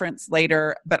be referenced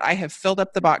later, but I have filled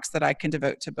up the box that I can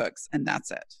devote to books, and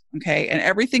that's it. Okay. And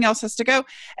everything else has to go.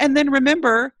 And then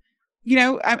remember,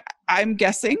 I'm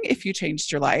guessing if you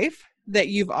changed your life, that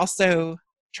you've also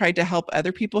tried to help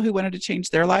other people who wanted to change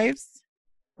their lives,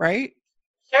 right?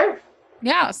 Sure.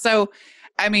 Yeah. So,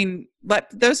 let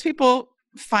those people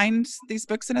find these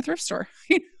books in a thrift store.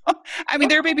 I mean,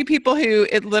 there may be people who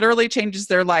it literally changes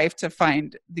their life to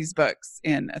find these books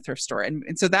in a thrift store.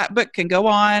 And so that book can go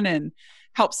on and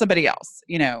help somebody else,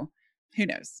 who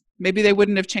knows? Maybe they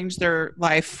wouldn't have changed their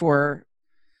life for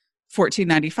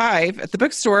 $14.95 at the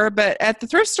bookstore, but at the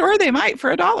thrift store, they might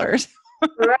for $1.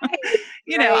 Right.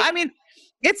 I mean,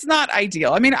 it's not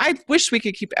ideal. I mean, I wish we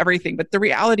could keep everything, but the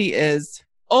reality is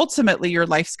ultimately your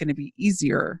life's going to be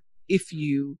easier if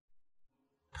you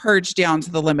purge down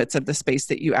to the limits of the space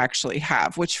that you actually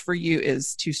have, which for you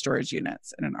is 2 storage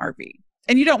units and an RV.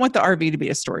 And you don't want the RV to be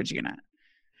a storage unit.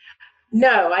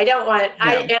 No, I don't want, No.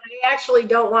 I actually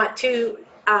don't want 2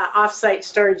 off-site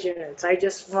storage units. I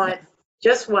just want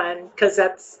just one, because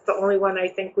that's the only one I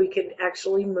think we can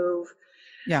actually move.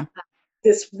 Yeah.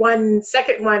 This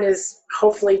second one is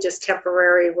hopefully just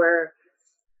temporary, where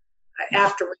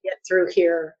after we get through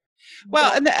here.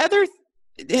 Well, and the other,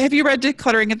 have you read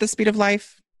Decluttering at the Speed of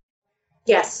Life?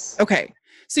 Yes. Okay.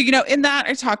 So, in that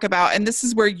I talk about, and this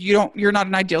is where you're not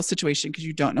an ideal situation because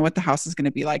you don't know what the house is going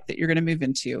to be like that you're going to move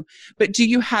into. But do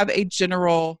you have a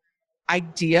general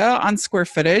idea on square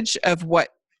footage of what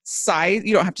size,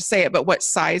 you don't have to say it, but what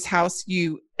size house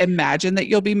you imagine that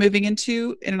you'll be moving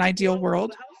into in an ideal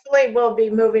world? Hopefully we'll be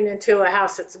moving into a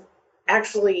house that's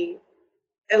actually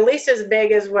at least as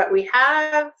big as what we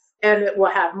have, and it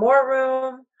will have more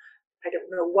room. I don't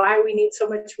know why we need so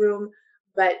much room,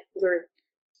 but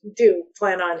do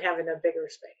plan on having a bigger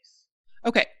space.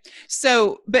 Okay.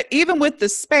 So, but even with the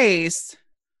space,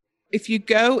 if you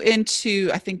go into,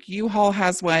 I think U-Haul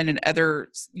has one and other,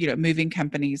 moving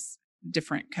companies,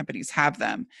 different companies have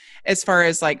them, as far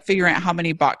as like figuring out how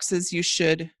many boxes you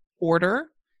should order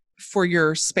for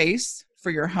your space,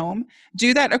 for your home.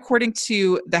 Do that according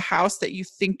to the house that you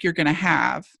think you're going to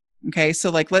have. Okay. So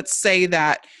like, let's say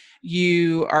that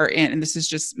you are in, and this is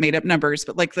just made up numbers,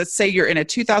 but like, let's say you're in a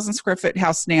 2,000 square foot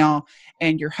house now,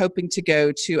 and you're hoping to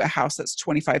go to a house that's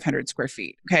 2,500 square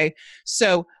feet. Okay.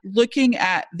 So looking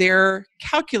at their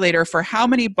calculator for how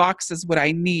many boxes would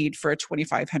I need for a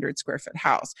 2,500 square foot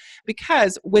house?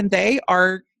 Because when they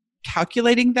are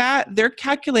calculating that, they're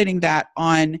calculating that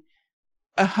on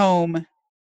a home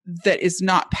that is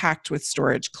not packed with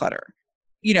storage clutter.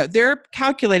 They're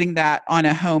calculating that on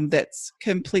a home that's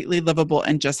completely livable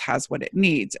and just has what it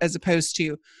needs, as opposed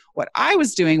to what I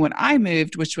was doing when I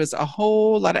moved, which was a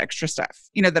whole lot of extra stuff,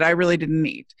 that I really didn't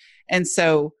need. And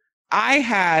so I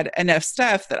had enough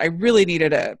stuff that I really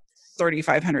needed a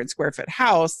 3,500 square foot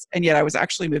house. And yet I was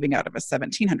actually moving out of a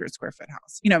 1,700 square foot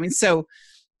house. So,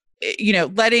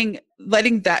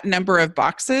 letting that number of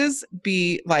boxes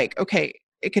be like, okay,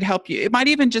 it could help you. It might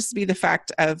even just be the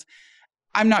fact of,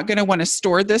 I'm not going to want to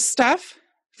store this stuff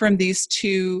from these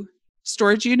 2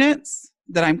 storage units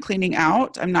that I'm cleaning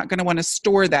out. I'm not going to want to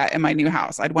store that in my new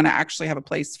house. I'd want to actually have a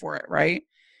place for it, right?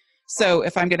 So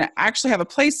if I'm going to actually have a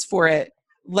place for it,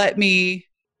 let me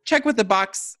check with the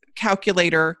box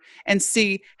calculator and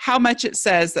see how much it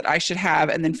says that I should have,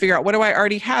 and then figure out what do I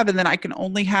already have, and then I can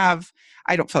only have,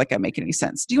 I don't feel like I'm making any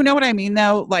sense. Do you know what I mean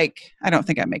though? Like, I don't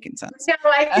think I'm making sense. No,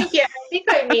 I think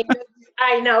I mean,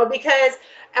 I know, because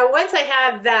once I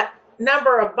have that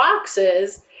number of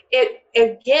boxes,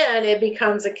 it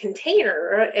becomes a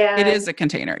container. And it is a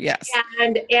container, yes.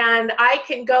 And I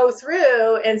can go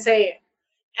through and say,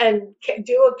 and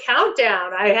do a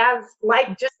countdown. I have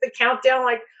like just the countdown,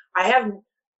 like I have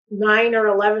 9 or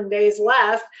 11 days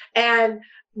left. And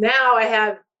now I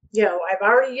have, I've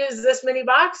already used this many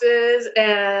boxes,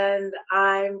 and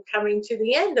I'm coming to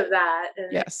the end of that.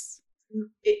 And yes,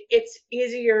 it's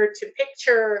easier to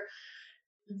picture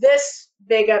this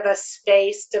big of a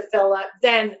space to fill up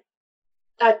than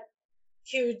a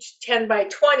huge 10 by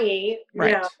 20,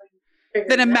 right.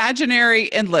 An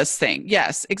imaginary endless thing.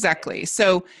 Yes, exactly.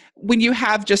 So when you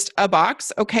have just a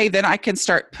box, okay, then I can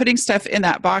start putting stuff in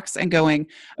that box and going,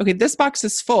 okay, this box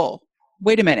is full.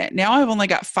 Wait a minute. Now I've only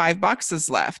got 5 boxes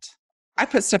left. I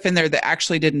put stuff in there that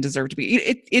actually didn't deserve to be.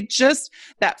 It just,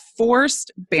 that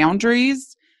forced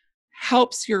boundaries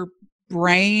helps your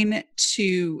brain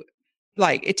to,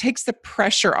 like, it takes the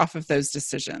pressure off of those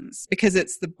decisions, because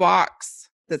it's the box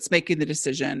that's making the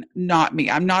decision, not me.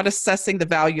 I'm not assessing the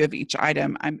value of each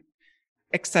item. I'm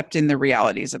accepting the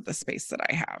realities of the space that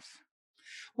I have.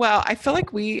 Well, I feel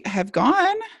like we have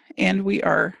gone, and we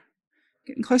are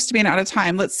getting close to being out of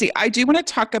time. Let's see. I do want to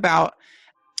talk about,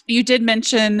 you did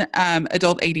mention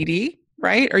adult ADD,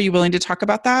 right? Are you willing to talk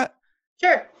about that?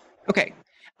 Sure. Okay.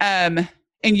 And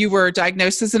you were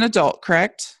diagnosed as an adult,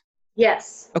 correct?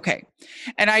 Yes. Okay.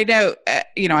 And I know,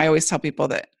 I always tell people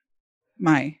that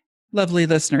my lovely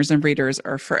listeners and readers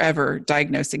are forever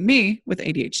diagnosing me with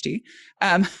ADHD,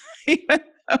 even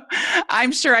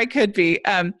I'm sure I could be.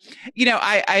 I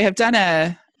have done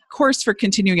a course for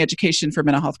continuing education for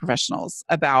mental health professionals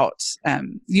about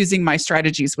using my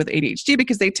strategies with ADHD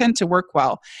because they tend to work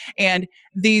well. And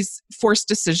these forced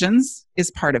decisions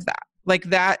is part of that. Like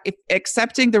that,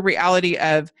 accepting the reality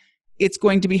of it's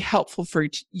going to be helpful for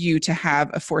you to have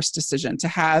a forced decision, to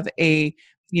have an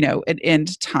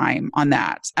end time on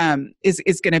that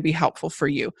is going to be helpful for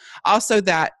you. Also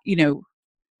that,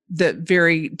 the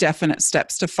very definite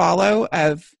steps to follow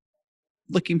of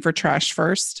looking for trash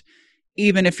first,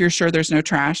 even if you're sure there's no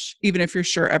trash, even if you're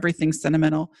sure everything's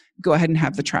sentimental, go ahead and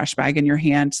have the trash bag in your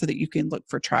hand so that you can look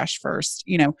for trash first,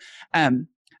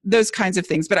 those kinds of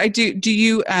things. But do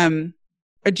you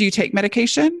take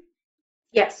medication?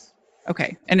 Yes.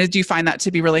 Okay. And do you find that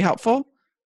to be really helpful?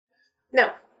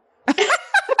 No.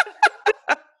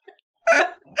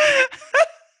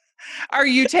 Are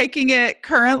you taking it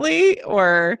currently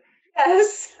or?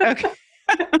 Yes. Okay.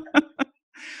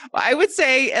 Well, I would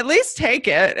say at least take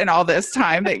it in all this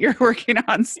time that you're working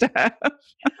on stuff.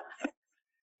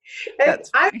 I'm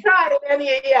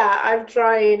trying. I'm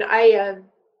trying.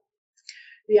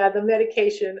 The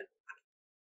medication.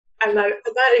 I'm not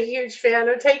a huge fan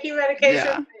of taking medication.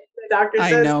 Yeah. The doctor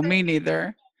says, I know, me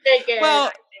neither. Take it. Well,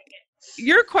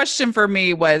 your question for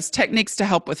me was techniques to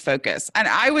help with focus. And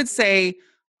I would say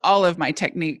all of my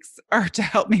techniques are to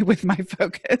help me with my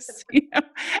focus.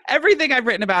 Everything I've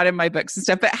written about in my books and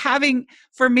stuff. But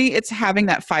for me, it's having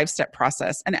that 5-step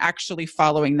process and actually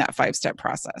following that 5-step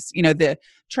process. The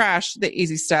trash, the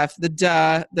easy stuff,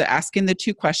 the asking the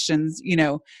 2 questions,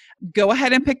 go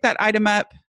ahead and pick that item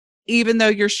up, even though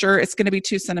you're sure it's going to be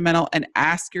too sentimental, and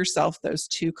ask yourself those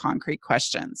 2 concrete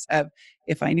questions of,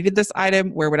 if I needed this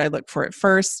item, where would I look for it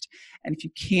first? And if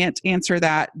you can't answer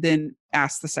that, then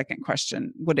ask the second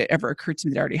question. Would it ever occur to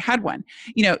me that I already had one?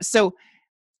 So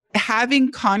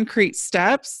having concrete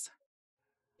steps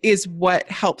is what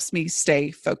helps me stay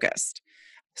focused.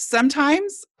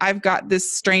 Sometimes I've got this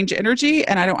strange energy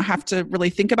and I don't have to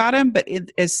really think about them, but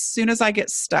as soon as I get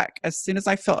stuck, as soon as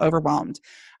I feel overwhelmed,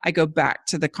 I go back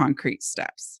to the concrete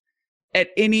steps at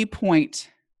any point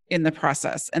in the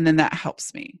process. And then that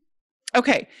helps me.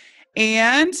 Okay.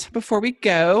 And before we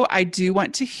go, I do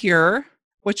want to hear,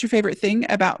 what's your favorite thing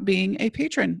about being a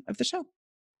patron of the show?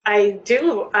 I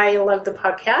do. I love the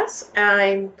podcast.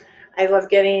 I love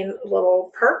getting little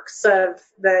perks of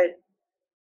the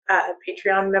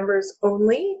Patreon members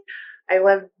only. I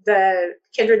love the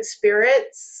Kindred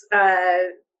Spirits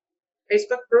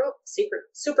Facebook group,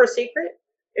 super secret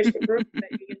Facebook group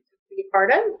that you can be a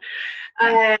part of.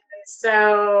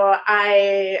 So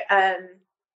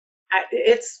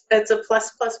it's a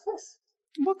plus.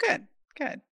 Well, good.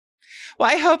 Well,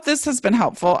 I hope this has been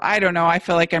helpful. I don't know. I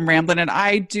feel like I'm rambling, and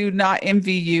I do not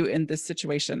envy you in this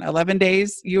situation. 11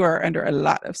 days, you are under a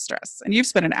lot of stress, and you've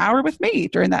spent an hour with me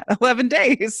during that 11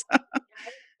 days.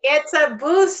 It's a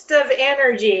boost of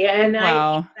energy, and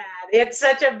wow. I need that. It's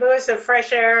such a boost of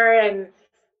fresh air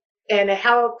and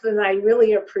help, and I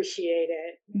really appreciate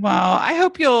it. Well, I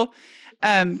hope you'll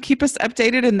keep us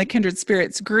updated in the Kindred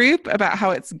Spirits group about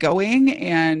how it's going,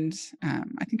 and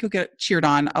I think you'll get cheered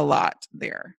on a lot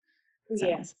there.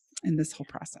 Yes. In this whole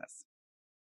process.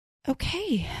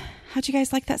 Okay. How'd you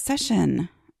guys like that session?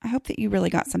 I hope that you really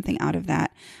got something out of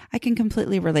that. I can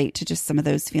completely relate to just some of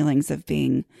those feelings of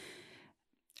being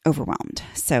overwhelmed.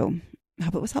 So I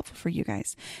hope it was helpful for you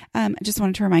guys. I just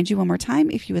wanted to remind you one more time,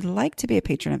 if you would like to be a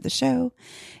patron of the show,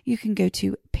 you can go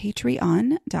to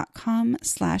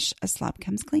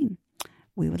patreon.com/aslobcomesclean.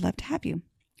 We would love to have you.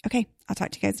 Okay. I'll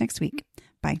talk to you guys next week.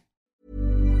 Bye.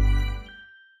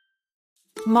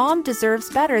 Mom deserves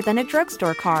better than a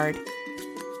drugstore card.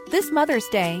 This Mother's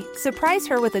Day, surprise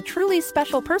her with a truly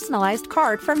special personalized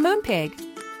card from Moonpig.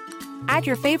 Add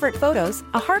your favorite photos,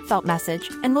 a heartfelt message,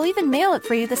 and we'll even mail it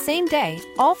for you the same day,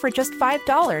 all for just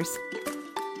 $5.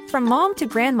 From mom to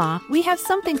grandma, we have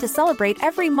something to celebrate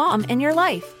every mom in your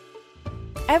life.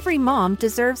 Every mom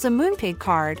deserves a Moonpig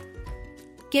card.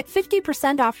 Get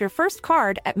 50% off your first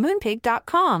card at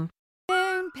moonpig.com.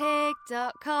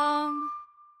 Moonpig.com.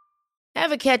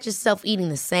 Ever catch yourself eating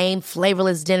the same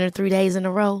flavorless dinner 3 days in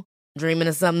a row? Dreaming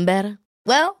of something better?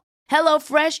 Well,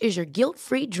 HelloFresh is your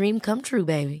guilt-free dream come true,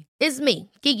 baby. It's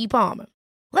me, Keke Palmer.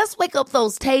 Let's wake up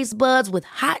those taste buds with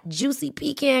hot, juicy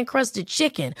pecan-crusted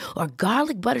chicken or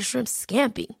garlic butter shrimp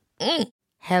scampi.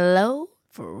 Hello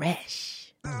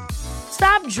Fresh.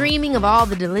 Stop dreaming of all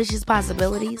the delicious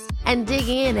possibilities and dig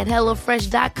in at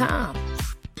HelloFresh.com.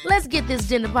 Let's get this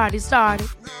dinner party started.